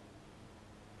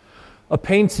 A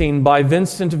painting by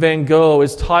Vincent van Gogh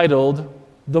is titled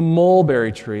The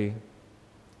Mulberry Tree.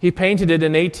 He painted it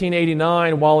in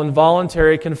 1889 while in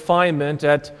voluntary confinement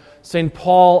at St.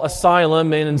 Paul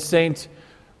Asylum in St.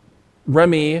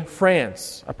 Remy,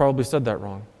 France. I probably said that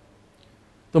wrong.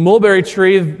 The mulberry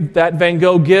tree that Van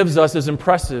Gogh gives us is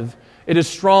impressive. It is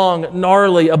strong,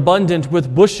 gnarly, abundant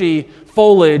with bushy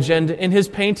foliage, and in his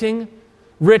painting,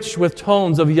 rich with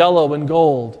tones of yellow and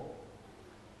gold.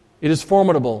 It is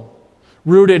formidable,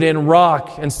 rooted in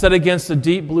rock and set against a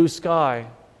deep blue sky.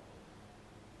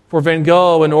 For Van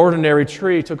Gogh, an ordinary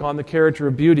tree took on the character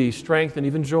of beauty, strength, and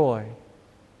even joy.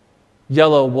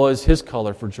 Yellow was his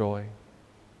color for joy.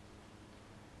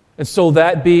 And so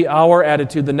that be our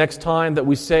attitude the next time that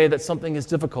we say that something is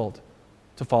difficult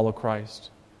to follow Christ.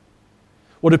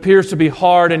 What appears to be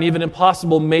hard and even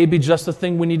impossible may be just the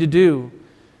thing we need to do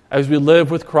as we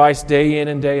live with Christ day in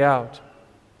and day out.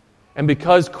 And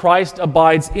because Christ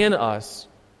abides in us,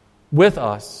 with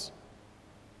us,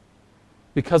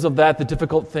 because of that, the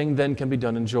difficult thing then can be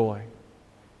done in joy.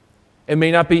 It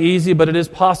may not be easy, but it is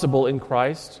possible in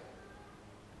Christ.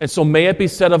 And so may it be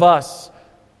said of us,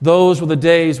 those were the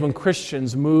days when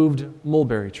Christians moved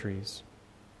mulberry trees.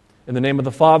 In the name of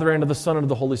the Father, and of the Son, and of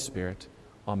the Holy Spirit.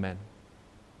 Amen.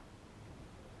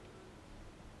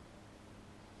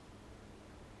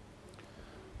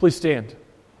 Please stand.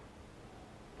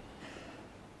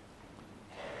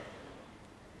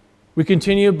 We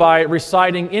continue by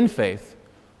reciting in faith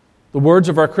the words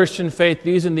of our Christian faith,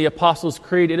 these in the Apostles'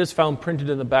 Creed. It is found printed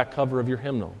in the back cover of your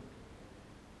hymnal.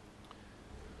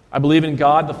 I believe in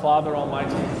God, the Father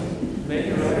Almighty,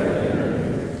 maker of heaven and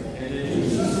earth, and in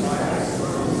Jesus Christ,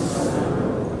 our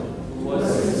Son, who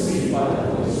was conceived by the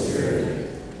Holy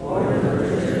Spirit, born of the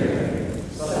Virgin Mary,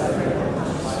 suffered under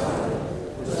Pontius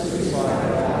Pilate, was crucified,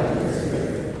 died, and was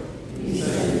buried. He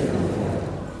descended into hell.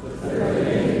 The third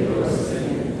day he rose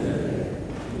again from the dead.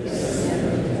 He ascended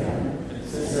into heaven, and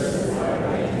sits at the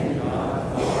right hand of God,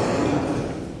 the Father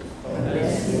Almighty. From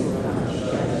thence he will come to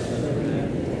judge the living and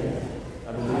the dead.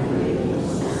 I believe in the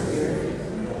Holy Spirit,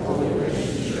 the Holy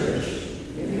Christian Church,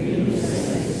 the communion of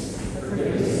saints, the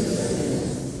forgiveness of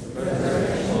sins, the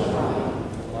resurrection of the body,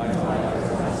 life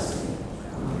everlasting.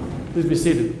 Please be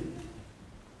seated.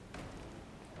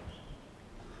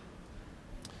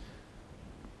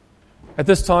 At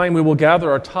this time, we will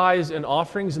gather our tithes and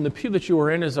offerings. In the pew that you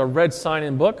are in is a red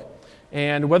sign-in book.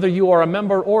 And whether you are a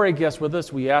member or a guest with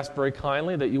us, we ask very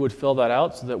kindly that you would fill that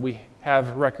out so that we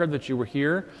have record that you were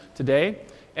here today.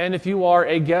 And if you are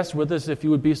a guest with us, if you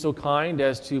would be so kind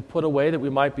as to put away that we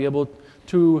might be able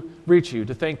to reach you,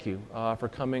 to thank you for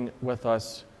coming with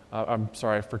us.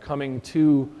 For coming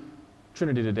to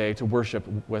Trinity today to worship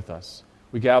with us.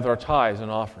 We gather our tithes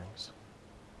and offerings.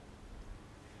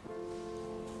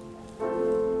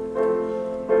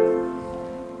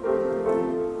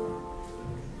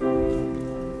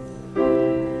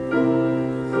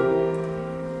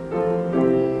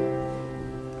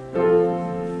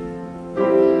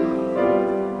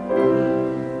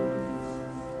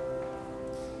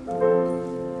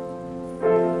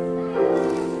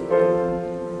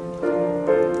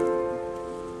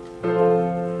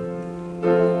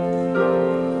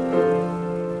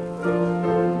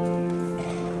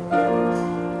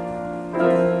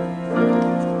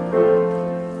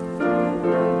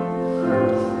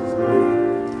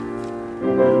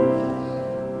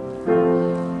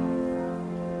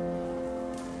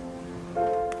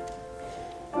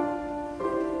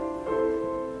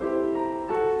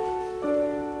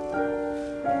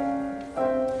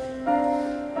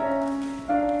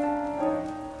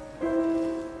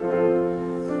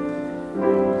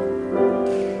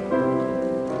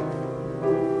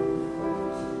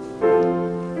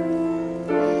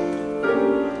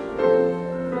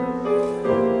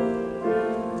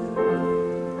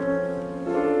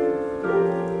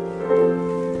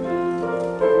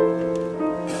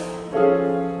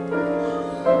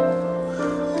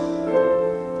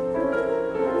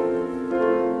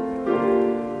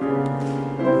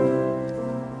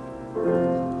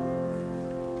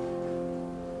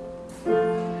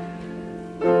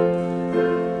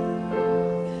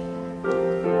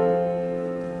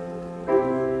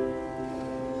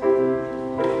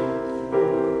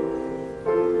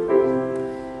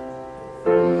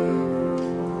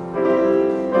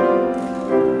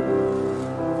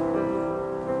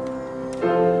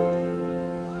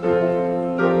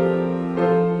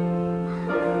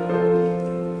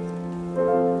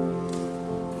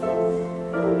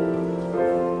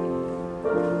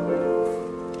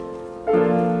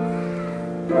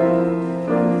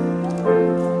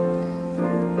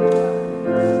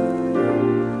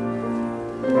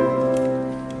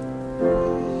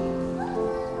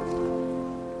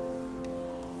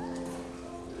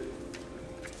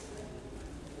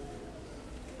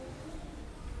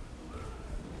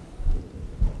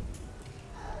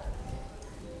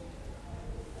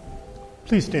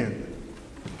 Please stand.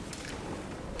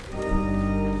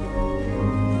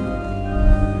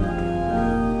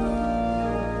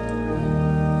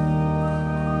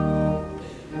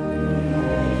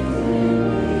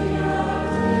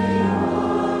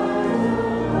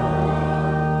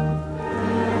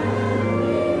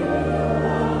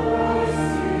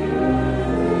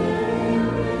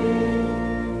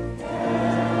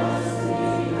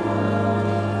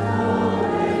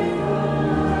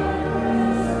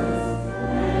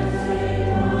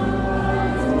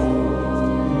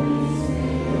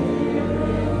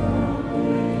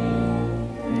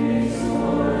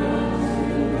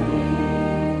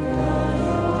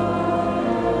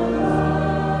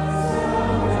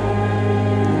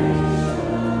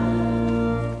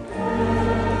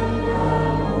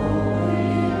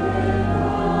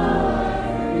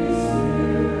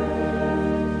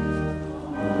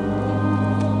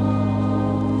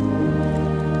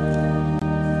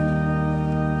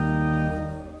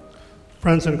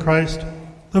 Friends in Christ,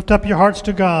 lift up your hearts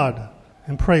to God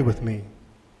and pray with me.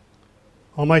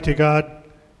 Almighty God,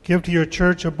 give to your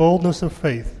church a boldness of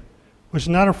faith, which is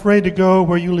not afraid to go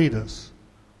where you lead us.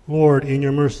 Lord, in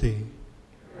your mercy.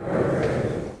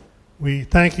 We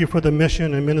thank you for the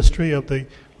mission and ministry of the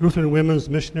Lutheran Women's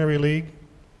Missionary League,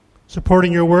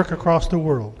 supporting your work across the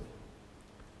world.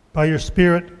 By your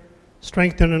Spirit,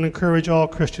 strengthen and encourage all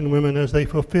Christian women as they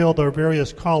fulfill their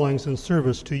various callings in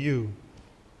service to you.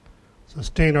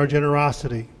 Sustain our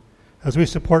generosity as we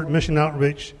support mission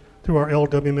outreach through our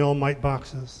LWML mite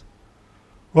boxes.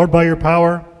 Lord, by your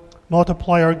power,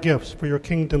 multiply our gifts for your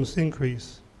kingdom's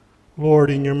increase. Lord,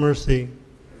 in your mercy.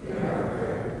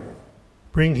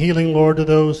 Bring healing, Lord, to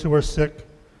those who are sick.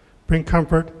 Bring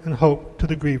comfort and hope to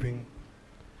the grieving.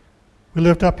 We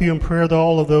lift up you in prayer to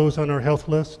all of those on our health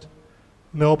list: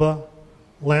 Melba,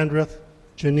 Landreth,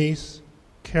 Janice,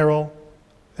 Carol,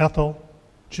 Ethel,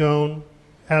 Joan,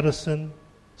 Addison,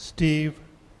 Steve,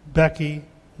 Becky,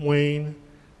 Wayne,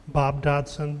 Bob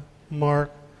Dodson, Mark,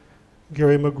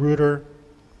 Gary Magruder,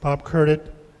 Bob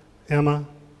Curtit, Emma,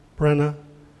 Brenna,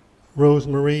 Rose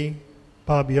Marie,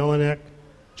 Bob Jelinek,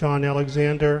 John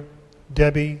Alexander,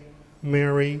 Debbie,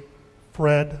 Mary,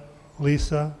 Fred,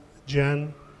 Lisa,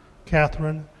 Jen,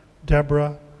 Catherine,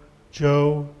 Deborah,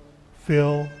 Joe,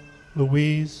 Phil,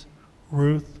 Louise,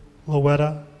 Ruth,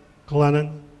 Louetta,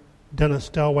 Glennon, Dennis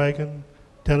Stellwagen,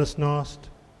 Dennis Nost,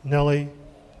 Nellie,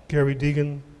 Gary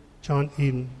Deegan, John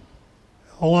Eden,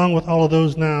 along with all of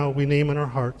those now we name in our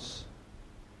hearts.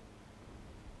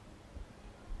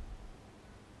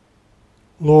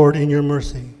 Lord, in your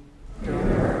mercy.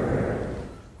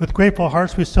 With grateful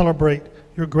hearts we celebrate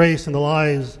your grace in the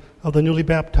lives of the newly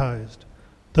baptized,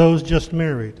 those just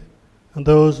married, and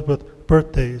those with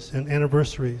birthdays and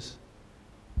anniversaries.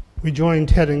 We join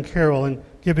Ted and Carol in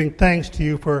giving thanks to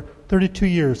you for 32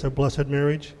 years of blessed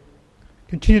marriage.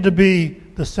 Continue to be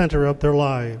the center of their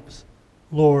lives.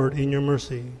 Lord, in your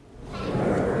mercy.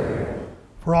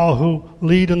 For all who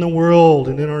lead in the world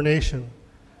and in our nation,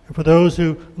 and for those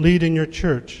who lead in your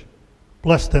church,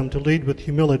 bless them to lead with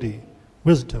humility,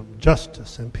 wisdom,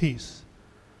 justice, and peace.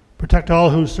 Protect all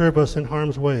who serve us in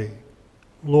harm's way.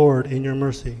 Lord, in your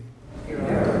mercy.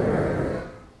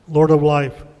 Lord of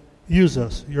life, use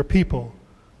us, your people,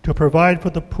 to provide for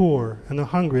the poor and the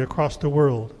hungry across the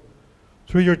world.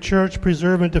 Through your church,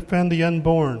 preserve and defend the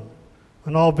unborn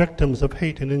and all victims of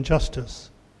hate and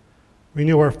injustice.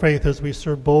 Renew our faith as we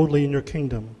serve boldly in your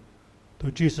kingdom.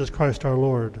 Through Jesus Christ our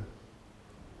Lord.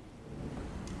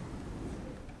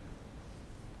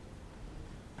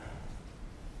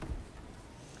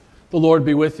 The Lord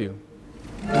be with you.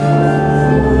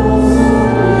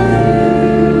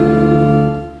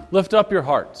 Lift up your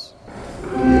hearts.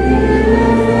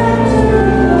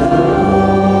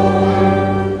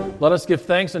 Let us give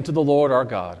thanks unto the Lord our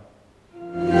God.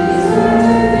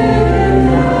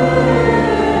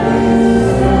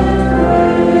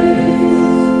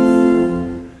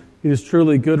 It is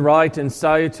truly good, right, and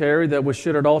salutary that we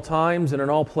should at all times and in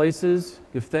all places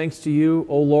give thanks to you,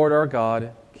 O Lord our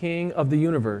God, King of the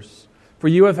universe. For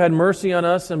you have had mercy on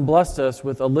us and blessed us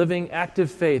with a living,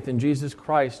 active faith in Jesus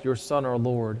Christ, your Son, our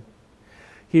Lord.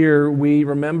 Here we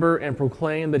remember and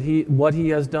proclaim that what he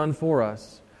has done for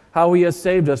us, how he has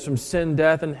saved us from sin,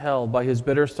 death, and hell by his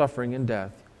bitter suffering and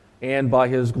death, and by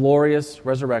his glorious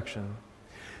resurrection.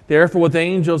 Therefore, with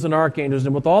angels and archangels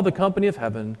and with all the company of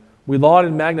heaven, we laud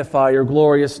and magnify your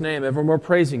glorious name, evermore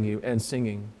praising you and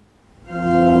singing.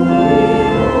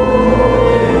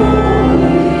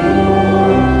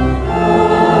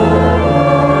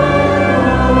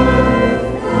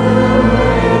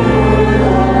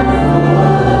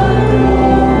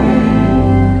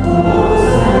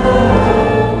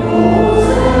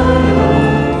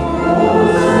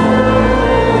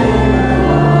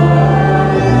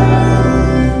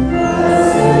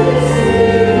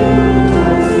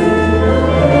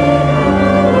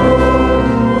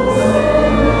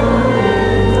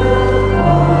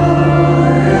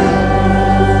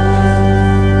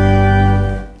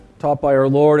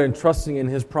 Lord and trusting in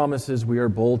His promises, we are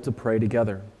bold to pray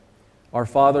together. Our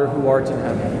Father, who art in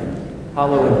heaven,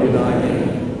 hallowed be thy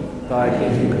name. Thy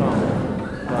kingdom come,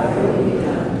 thy will be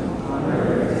done, on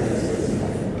earth as it is in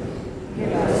heaven.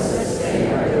 Give us this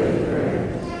day our daily bread,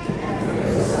 and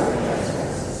forgive us our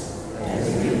trespasses, as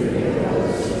we forgive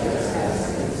those who trespass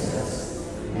against us.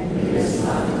 And lead us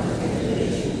not into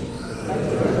temptation, but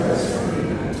deliver us from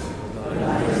evil. For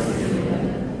thine is the kingdom,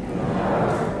 and the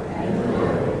power, and the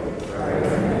glory,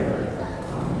 forever and ever.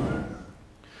 Amen.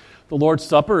 The Lord's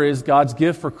Supper is God's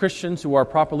gift for Christians who are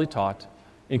properly taught.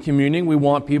 In communing, we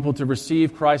want people to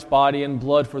receive Christ's body and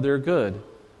blood for their good.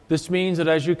 This means that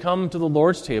as you come to the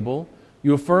Lord's table,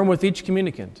 you affirm with each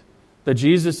communicant that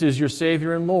Jesus is your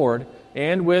Savior and Lord,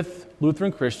 and with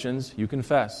Lutheran Christians, you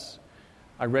confess,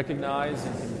 I recognize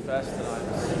and confess that I am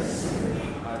a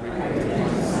sinner. I repent of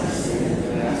my sins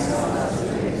and ask God's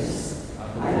forgiveness.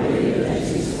 I believe that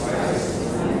Jesus Christ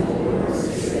is my Lord and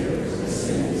Savior for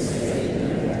sins saved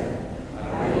in death.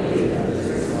 I believe that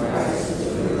Jesus Christ is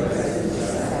the resurrection of the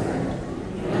sacrament,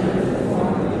 and in the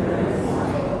form of the bread and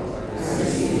wine,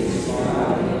 receive His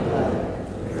body and blood,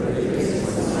 for the forgiveness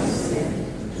of my sin,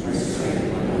 and strengthen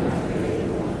my faith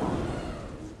in God.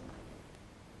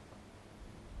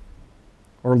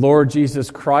 Our Lord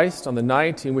Jesus Christ, on the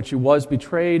night in which He was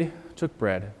betrayed, took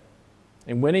bread.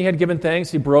 And when He had given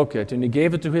thanks, He broke it, and He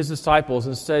gave it to His disciples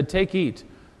and said, Take, eat.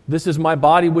 This is my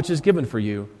body which is given for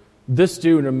you. This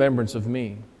do in remembrance of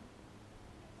me.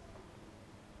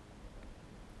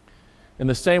 In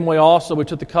the same way also He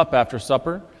took the cup after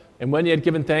supper, and when He had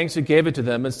given thanks, He gave it to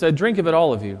them and said, Drink of it,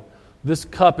 all of you. This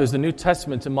cup is the New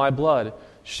Testament in my blood,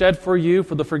 shed for you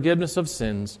for the forgiveness of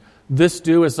sins. This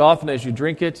do as often as you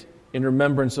drink it in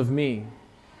remembrance of me.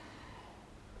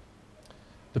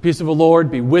 The peace of the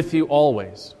Lord be with you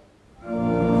always.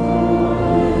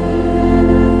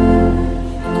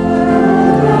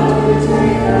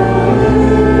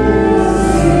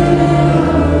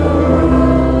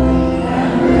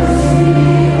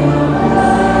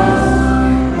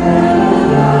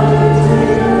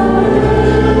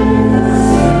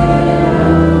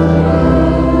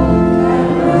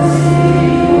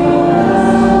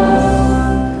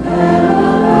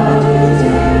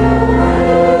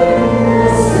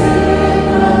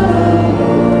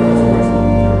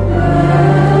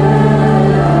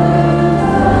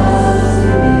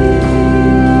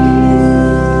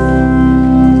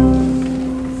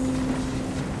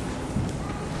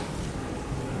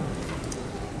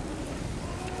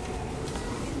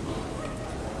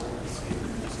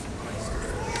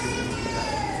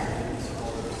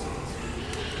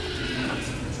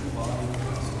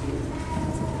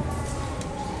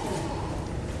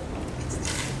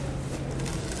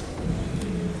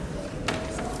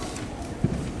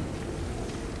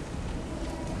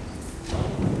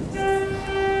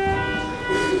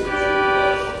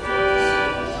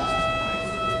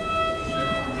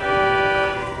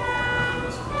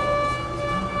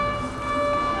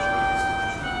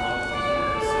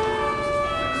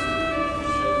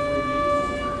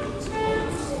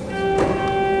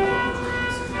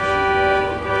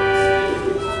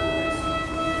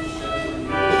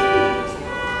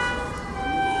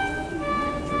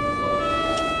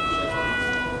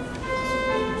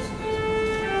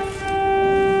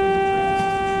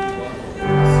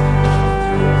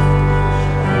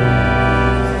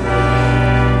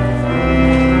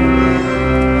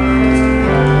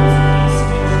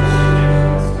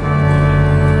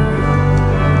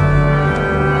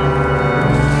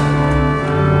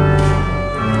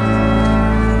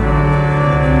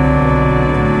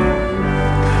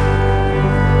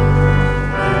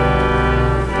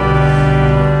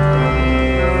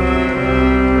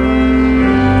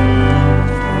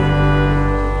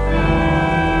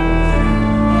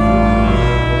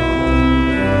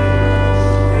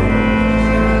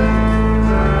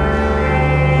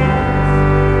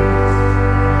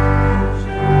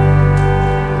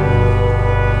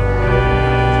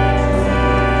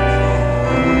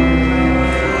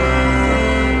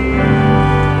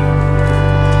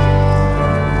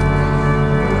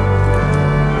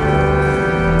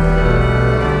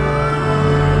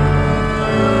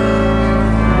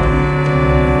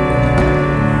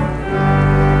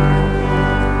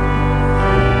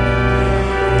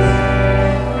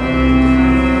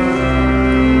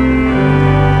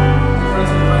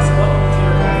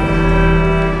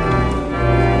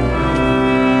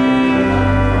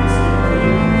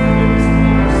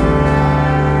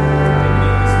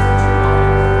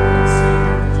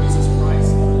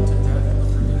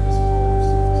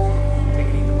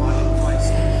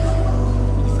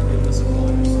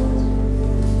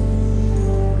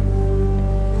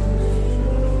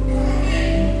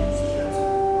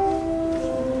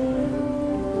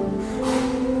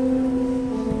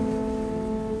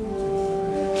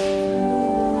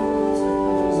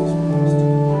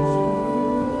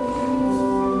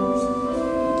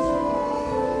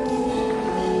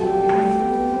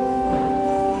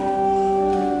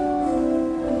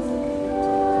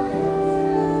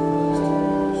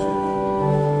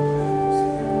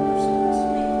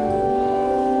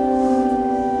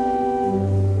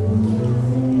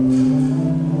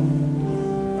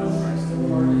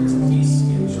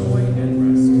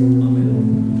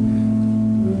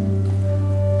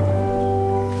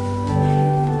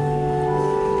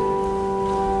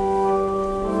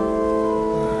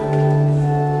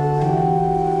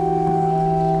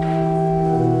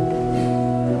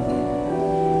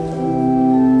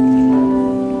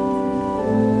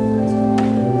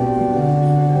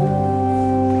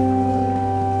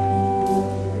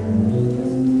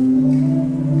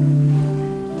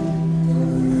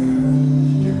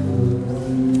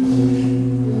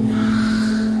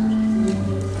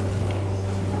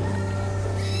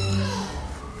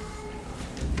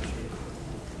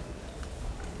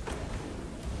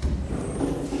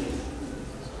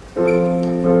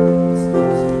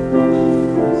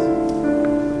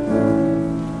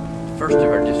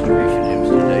 restoration hymns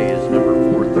today is number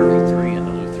 433 in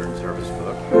the Lutheran Service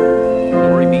Book.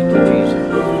 Glory be to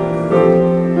Jesus.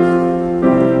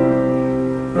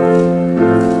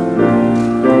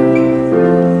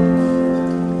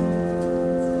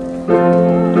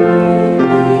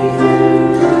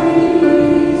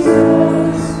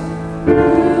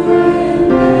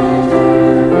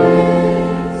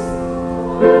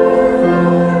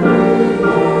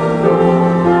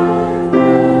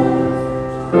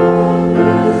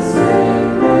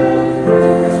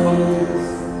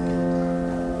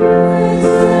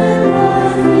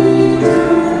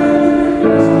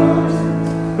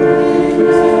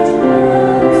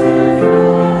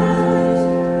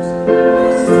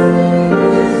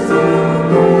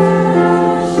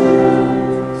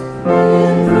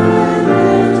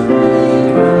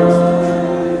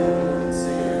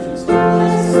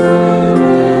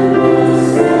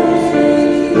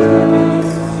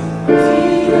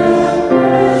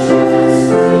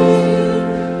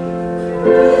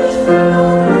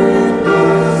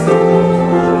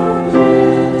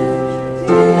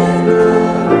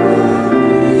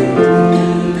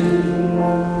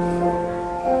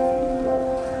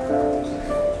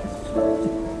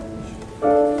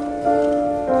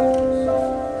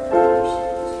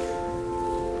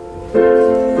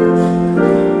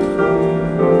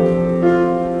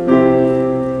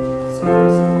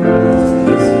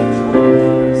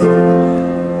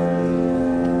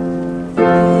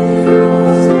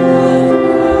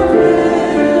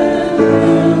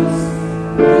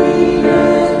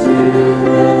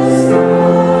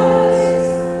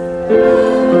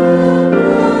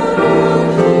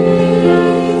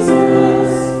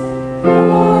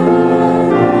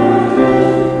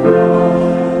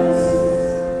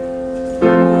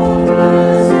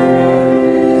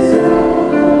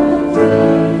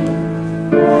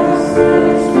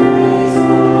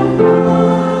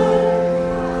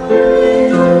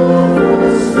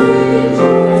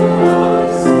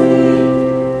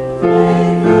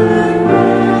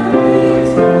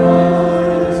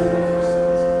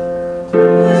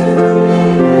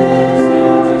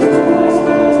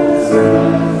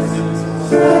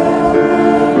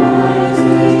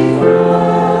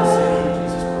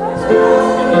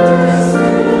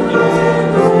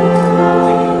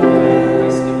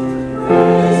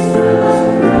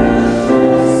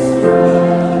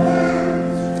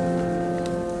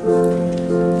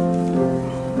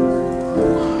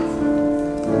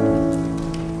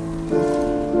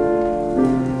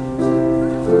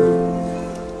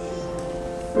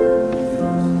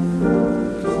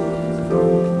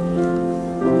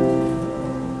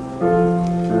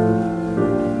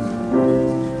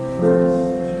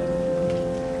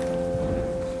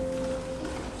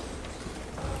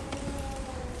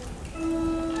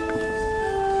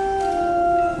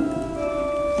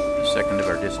 Second of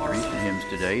our distribution hymns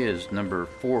today is number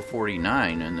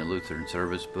 449 in the Lutheran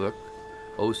Service Book,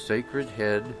 O Sacred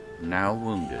Head, Now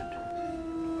Wounded.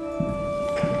 Thank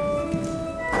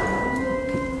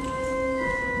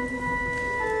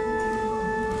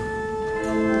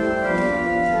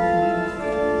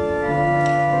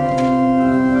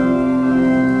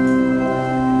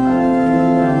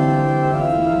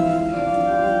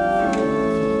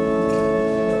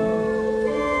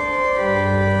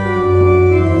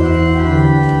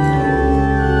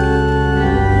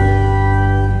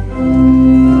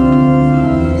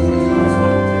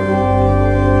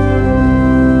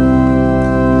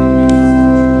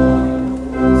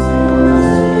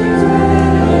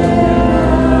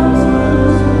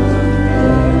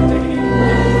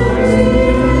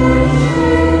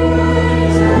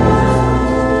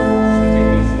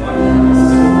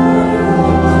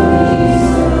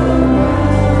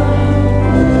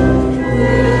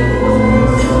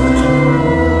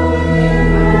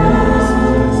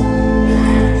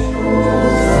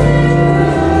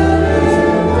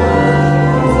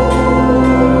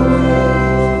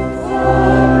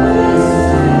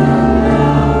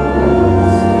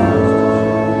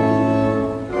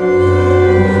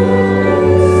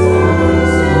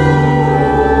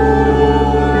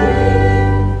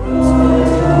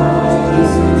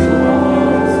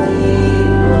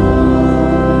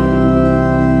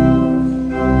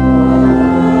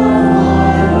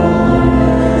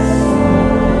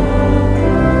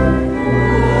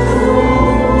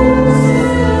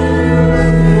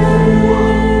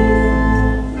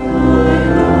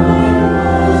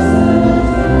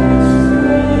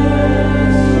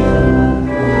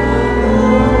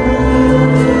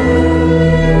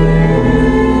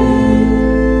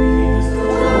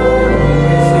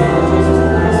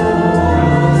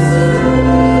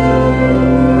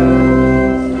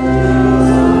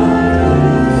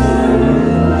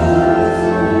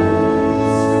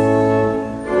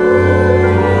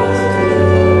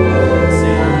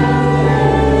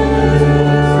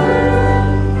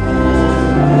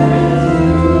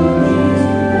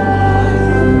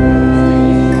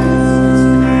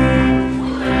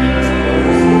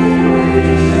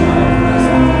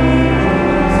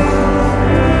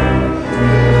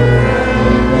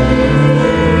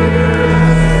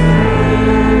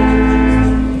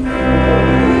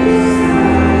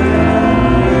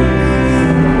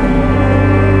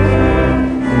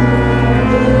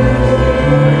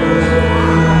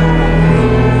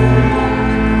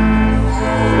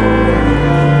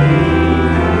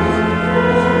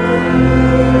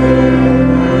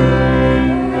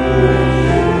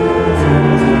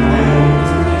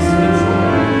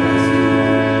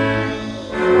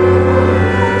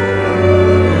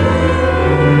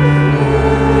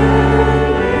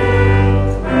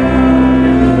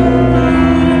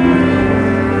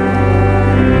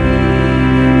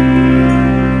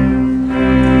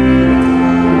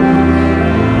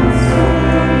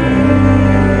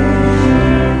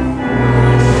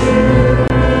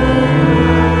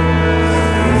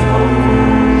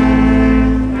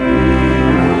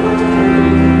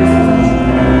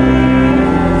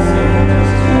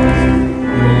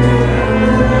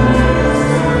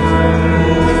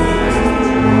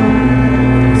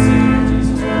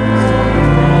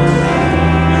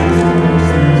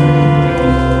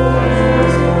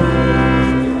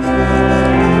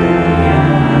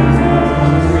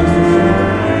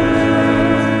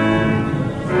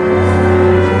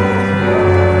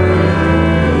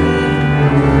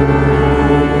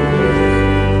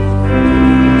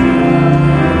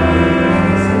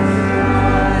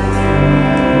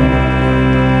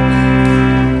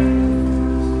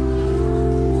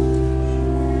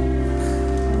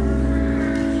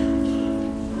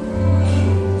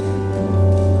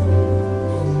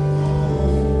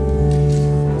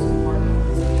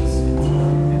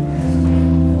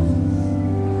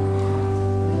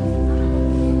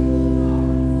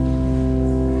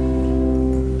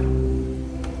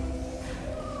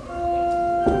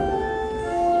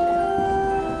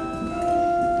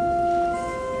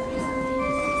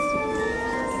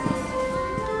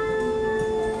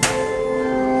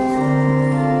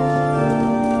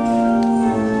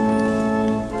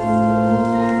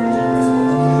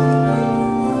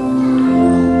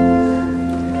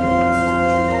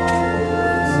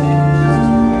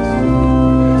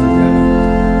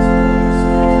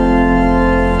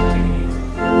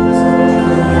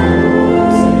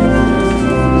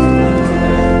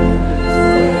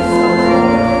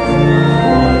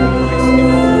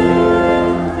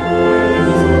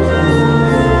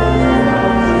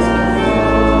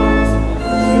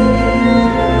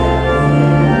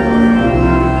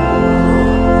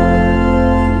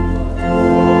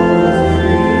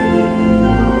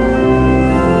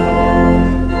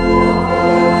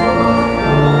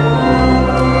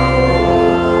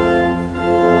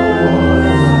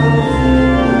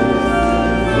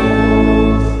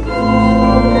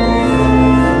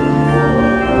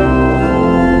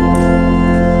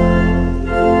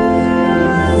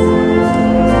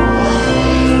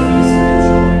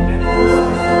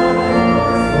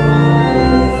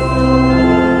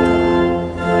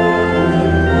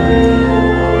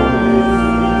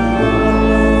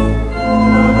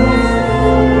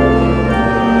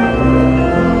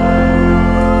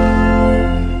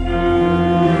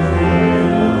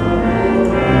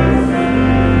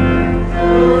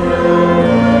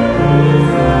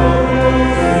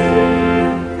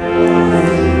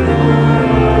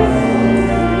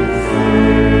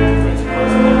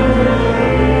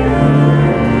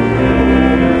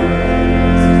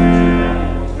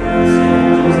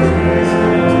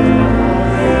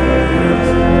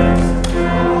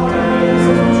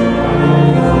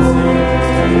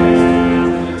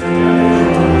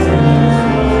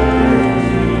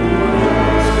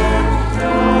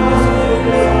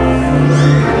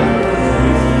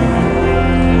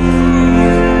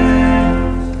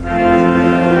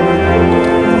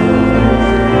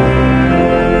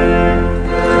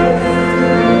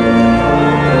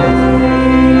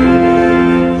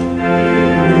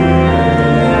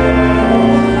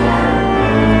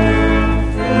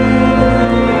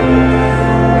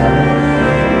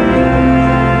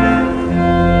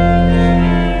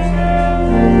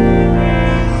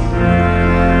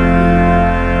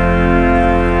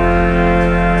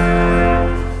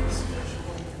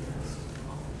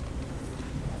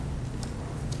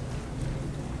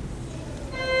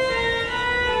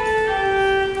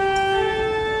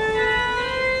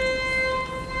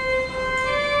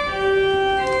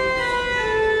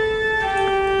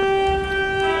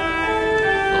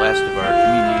last of our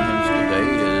community hymns today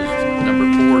is number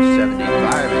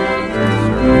 475 in the Lutheran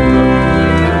Service Book,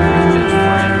 Christian's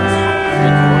Friends,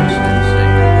 Rejoice and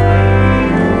Sing.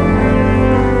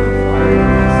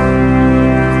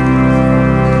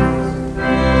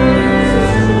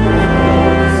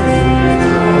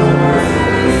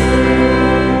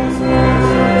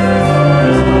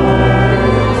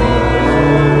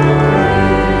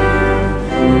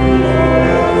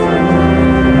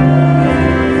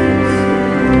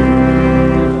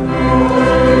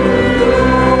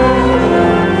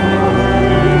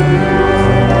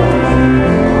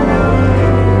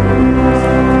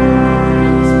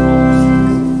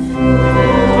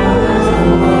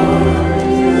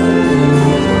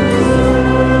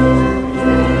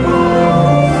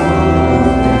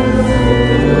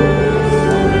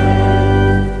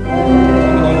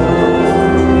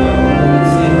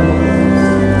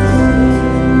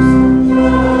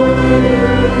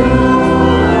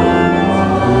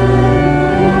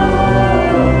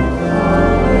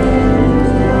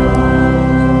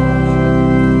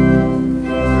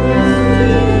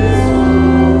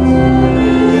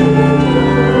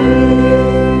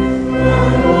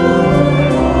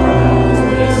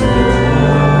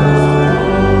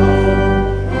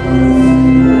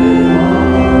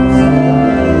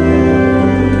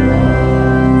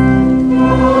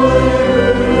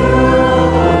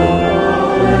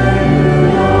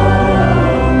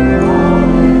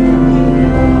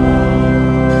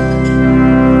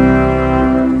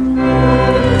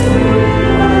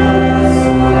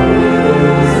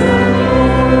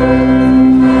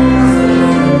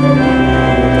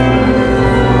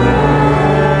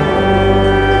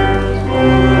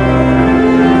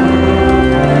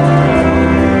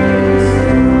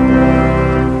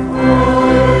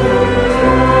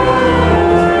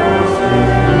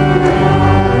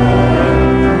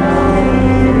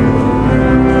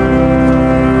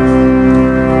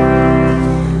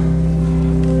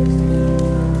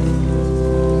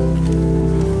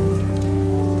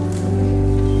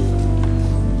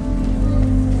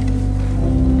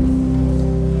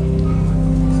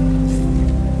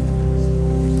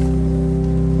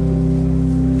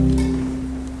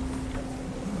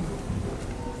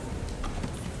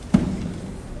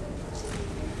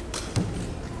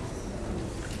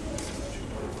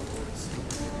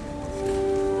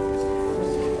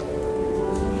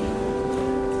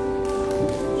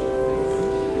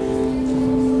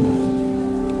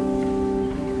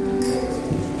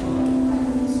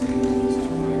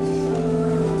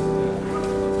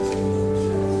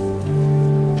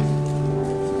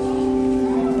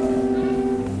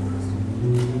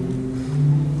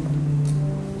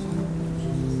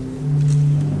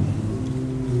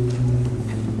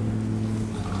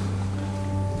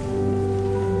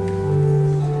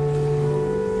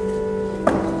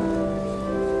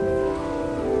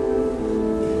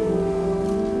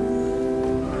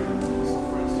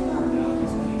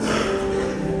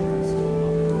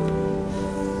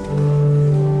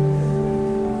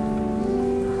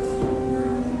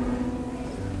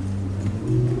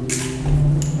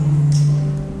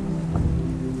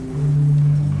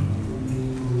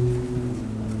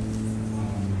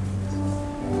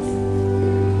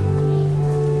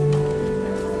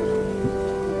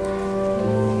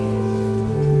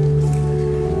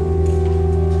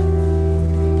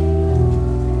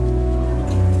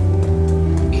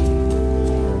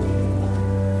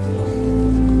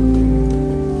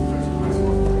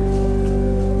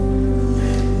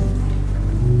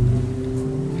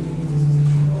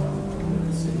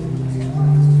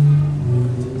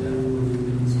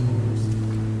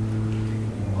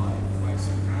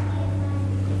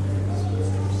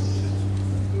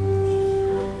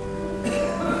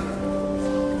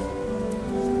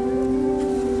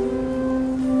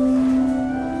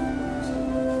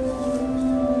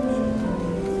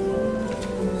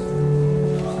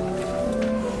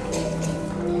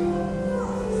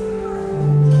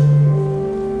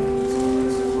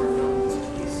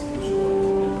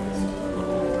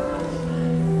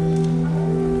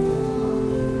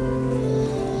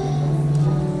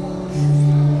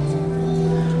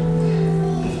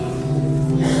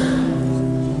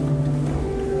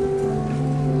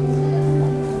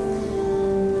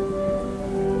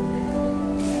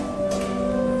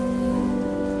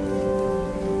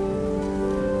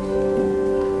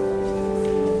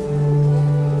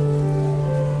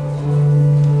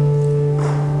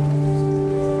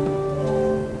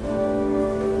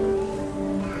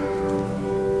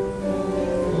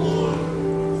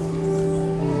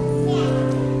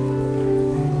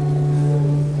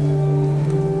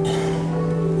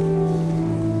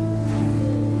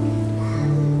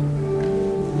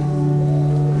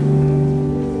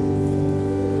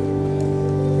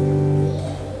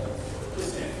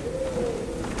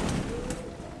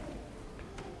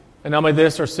 And now may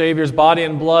this, our Savior's body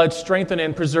and blood, strengthen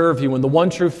and preserve you in the one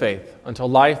true faith until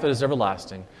life that is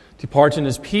everlasting. Depart in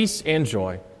his peace and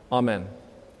joy. Amen.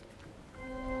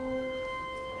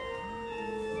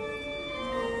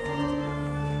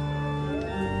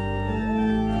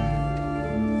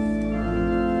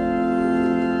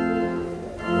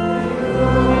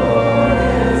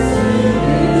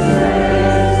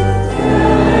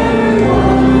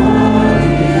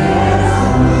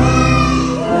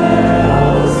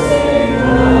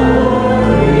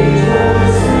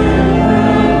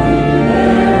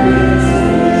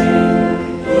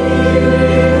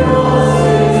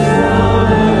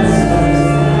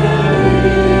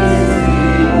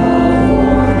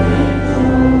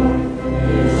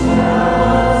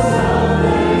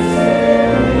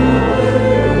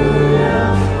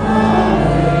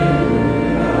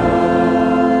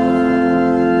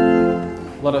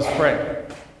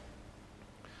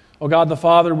 O God the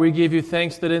Father, we give you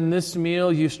thanks that in this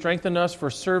meal you strengthen us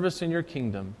for service in your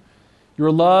kingdom.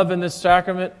 Your love in this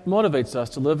sacrament motivates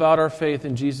us to live out our faith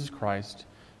in Jesus Christ,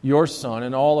 your Son,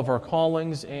 in all of our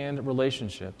callings and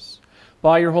relationships.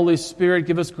 By your Holy Spirit,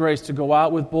 give us grace to go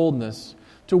out with boldness,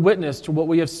 to witness to what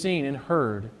we have seen and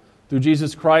heard. Through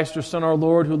Jesus Christ, your Son, our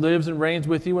Lord, who lives and reigns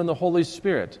with you in the Holy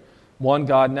Spirit, one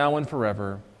God, now and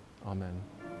forever. Amen.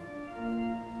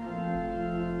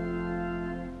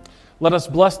 Let us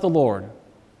bless the Lord.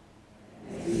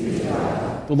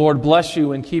 The Lord bless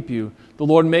you and keep you. The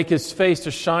Lord make his face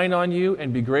to shine on you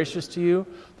and be gracious to you.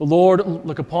 The Lord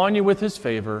look upon you with his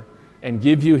favor and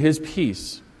give you his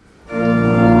peace. Our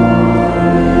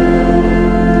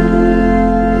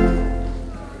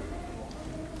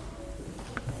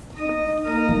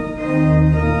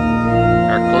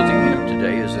closing hymn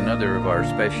today is another of our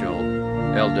special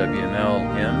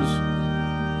LWML hymns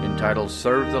entitled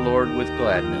Serve the Lord with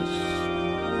Gladness.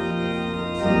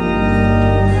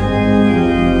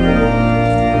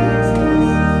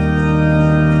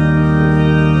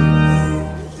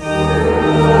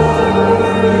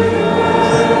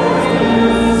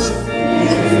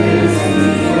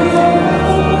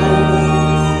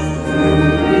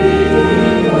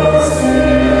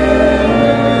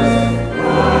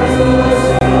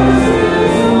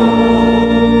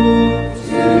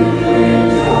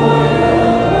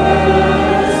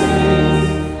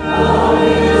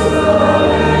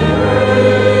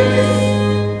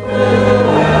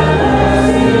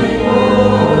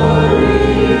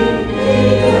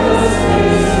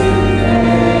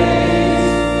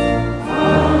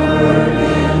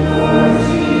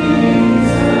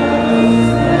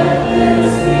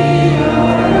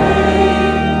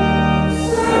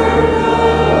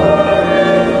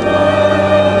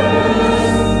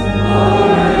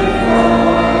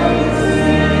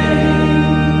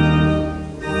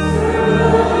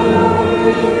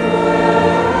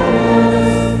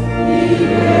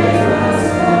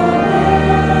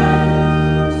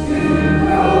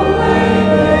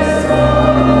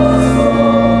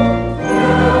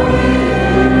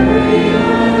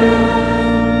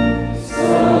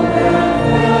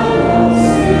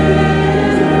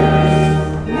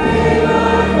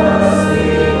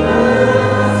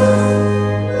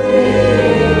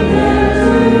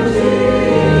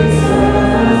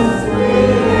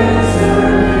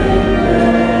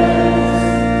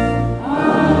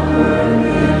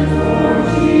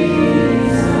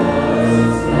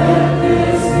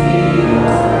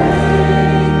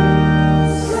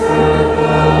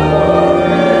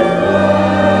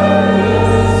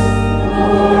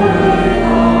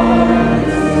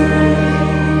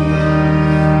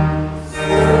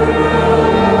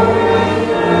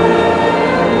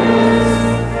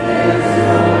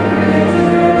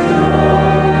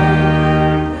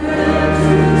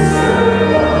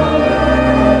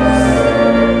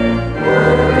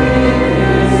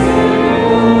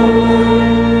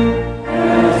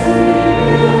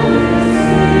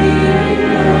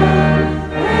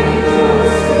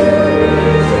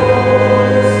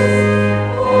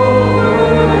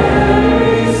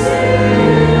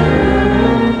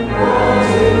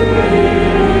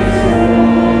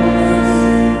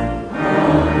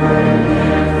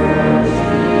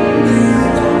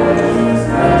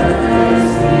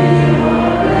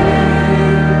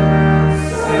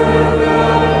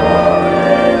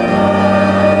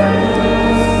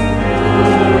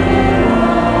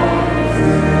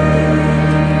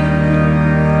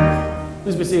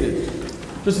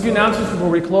 Just a few announcements before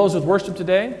we close with worship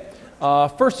today.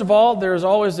 First of all, there's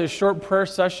always a short prayer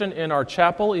session in our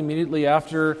chapel immediately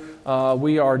after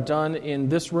we are done in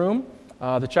this room.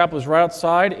 The chapel is right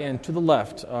outside and to the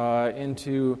left and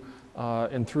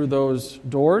through those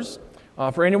doors.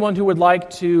 For anyone who would like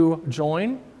to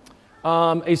join,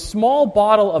 A small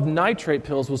bottle of nitrate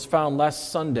pills was found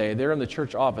last Sunday. They're in the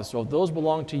church office. So if those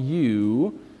belong to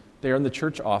you, they're in the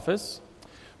church office.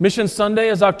 Mission Sunday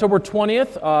is October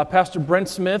 20th. Pastor Brent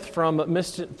Smith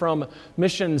from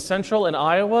Mission Central in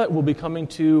Iowa will be coming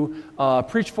to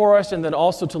preach for us and then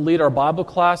also to lead our Bible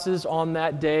classes on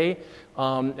that day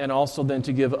and also then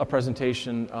to give a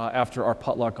presentation after our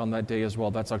potluck on that day as well.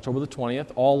 That's October the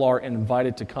 20th. All are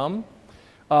invited to come.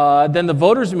 Then the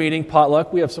voters meeting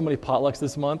potluck, we have so many potlucks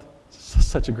this month,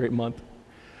 such a great month,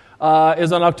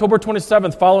 is on October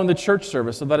 27th following the church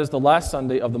service. So that is the last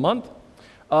Sunday of the month.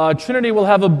 Trinity will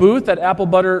have a booth at Apple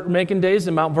Butter Making Days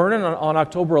in Mount Vernon on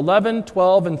October 11,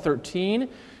 12, and 13.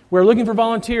 We're looking for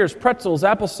volunteers. Pretzels,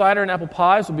 apple cider, and apple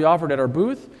pies will be offered at our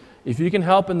booth. If you can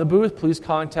help in the booth, please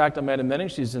contact Amanda Menning.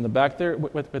 She's in the back there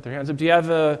with her hands up. Do you have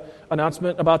an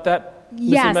announcement about that,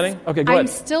 Yes. Menning? Okay, go I'm ahead.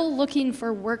 still looking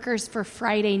for workers for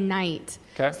Friday night.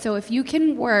 Okay. So if you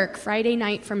can work Friday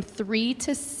night from 3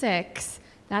 to 6,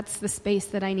 that's the space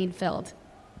that I need filled.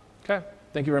 Okay,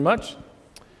 thank you very much.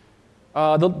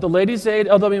 The Ladies' Aid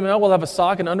LWML will have a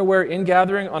sock and underwear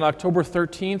in-gathering on October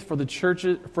 13th for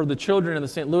the children in the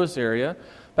St. Louis area.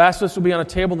 Baskets will be on a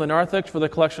table in the narthex for the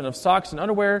collection of socks and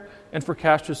underwear and for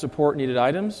cash to support needed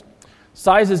items.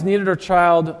 Sizes needed are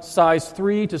child size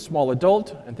 3 to small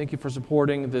adult, and thank you for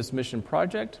supporting this mission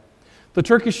project. The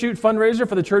Turkey Shoot fundraiser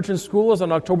for the church and school is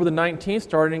on October the 19th,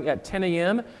 starting at 10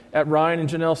 a.m. at Ryan and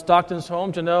Janelle Stockton's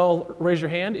home. Janelle, raise your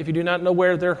hand if you do not know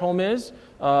where their home is.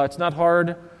 It's not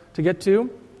hard to get to,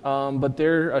 but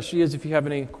there she is if you have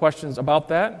any questions about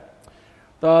that.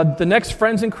 The next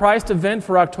Friends in Christ event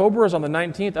for October is on the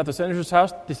 19th at the Senator's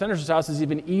house. The Senator's house is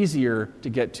even easier to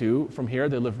get to from here.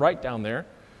 They live right down there.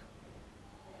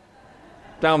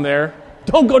 Down there.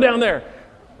 Don't go down there.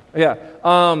 Yeah.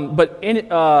 But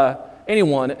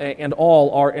anyone and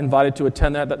all are invited to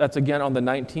attend that. That's again on the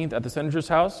 19th at the Senator's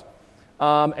house.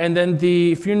 And then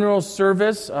the funeral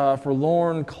service for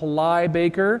Lauren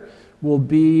Clybaker will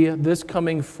be this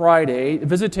coming Friday.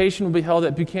 Visitation will be held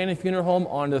at Buchanan Funeral Home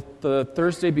on the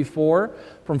Thursday before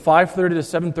from 5:30 to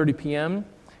 7:30 p.m.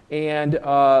 And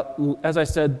as I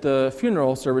said, the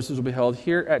funeral services will be held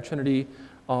here at Trinity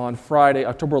on Friday,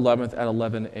 October 11th at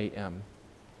 11 a.m.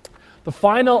 The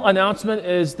final announcement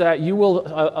is that you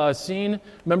will seen,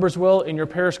 members will, in your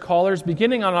parish callers.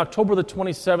 Beginning on October the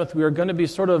 27th, we are going to be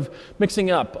sort of mixing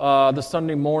up the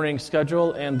Sunday morning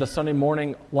schedule and the Sunday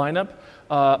morning lineup.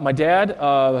 My dad,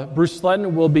 Bruce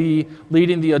Sledden, will be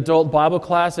leading the adult Bible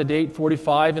class at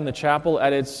 8:45 in the chapel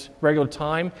at its regular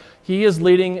time. He is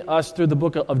leading us through the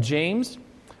book of James.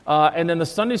 And then the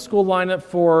Sunday school lineup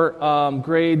for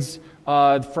grades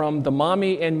from the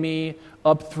Mommy and Me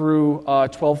up through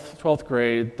 12th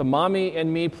grade. The Mommy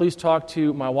and Me, please talk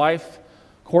to my wife,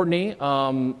 Courtney,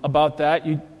 about that.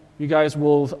 You guys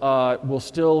will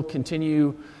still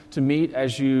continue to meet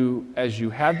as you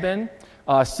have been.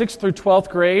 6th through 12th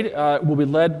grade will be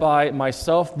led by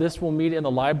myself. This will meet in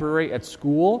the library at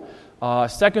school.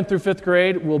 2nd through 5th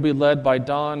grade will be led by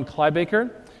Don Clybaker.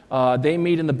 They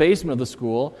meet in the basement of the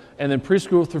school. And then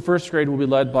preschool through 1st grade will be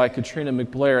led by Katrina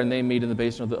McBlair, and they meet in the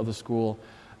basement of the school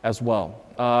as well.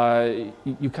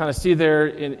 You kind of see there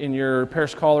in your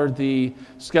parish caller the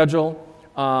schedule.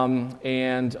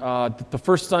 The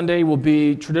first Sunday will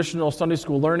be traditional Sunday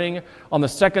school learning. On the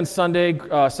second Sunday,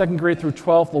 2nd grade through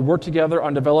 12th will work together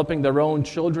on developing their own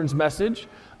children's message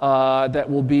that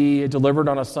will be delivered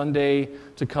on a Sunday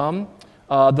to come.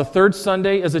 The third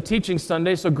Sunday is a teaching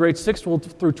Sunday, so grades 6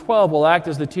 through 12 will act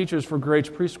as the teachers for grades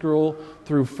preschool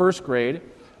through 1st grade,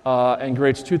 and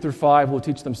grades 2 through 5 will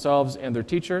teach themselves and their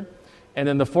teacher. And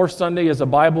then the 4th Sunday is a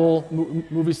Bible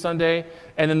movie Sunday.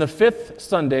 And then the 5th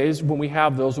Sundays, when we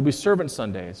have those, will be servant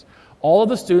Sundays. All of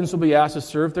the students will be asked to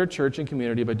serve their church and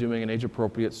community by doing an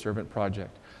age-appropriate servant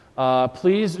project.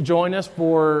 Please join us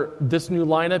for this new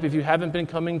lineup. If you haven't been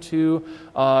coming to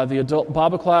the adult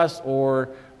Bible class,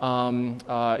 or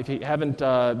if you haven't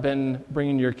been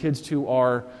bringing your kids to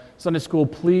our Sunday school,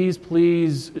 please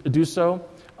do so.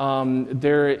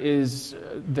 There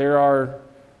are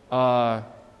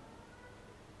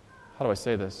how do I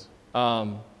say this?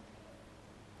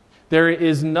 There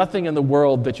is nothing in the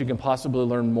world that you can possibly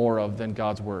learn more of than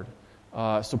God's Word.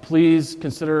 So please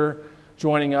consider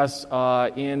joining us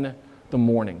in the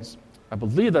mornings. I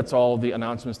believe that's all the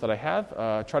announcements that I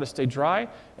have. Try to stay dry,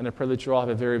 and I pray that you all have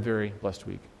a very, very blessed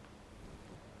week.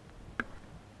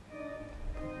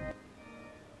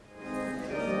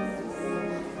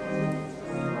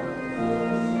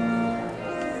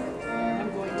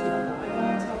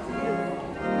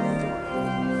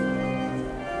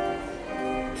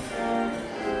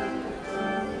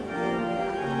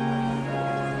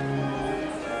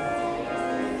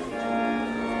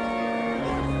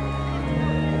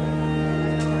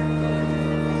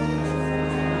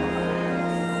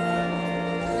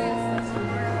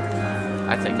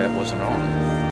 think that wasn't on.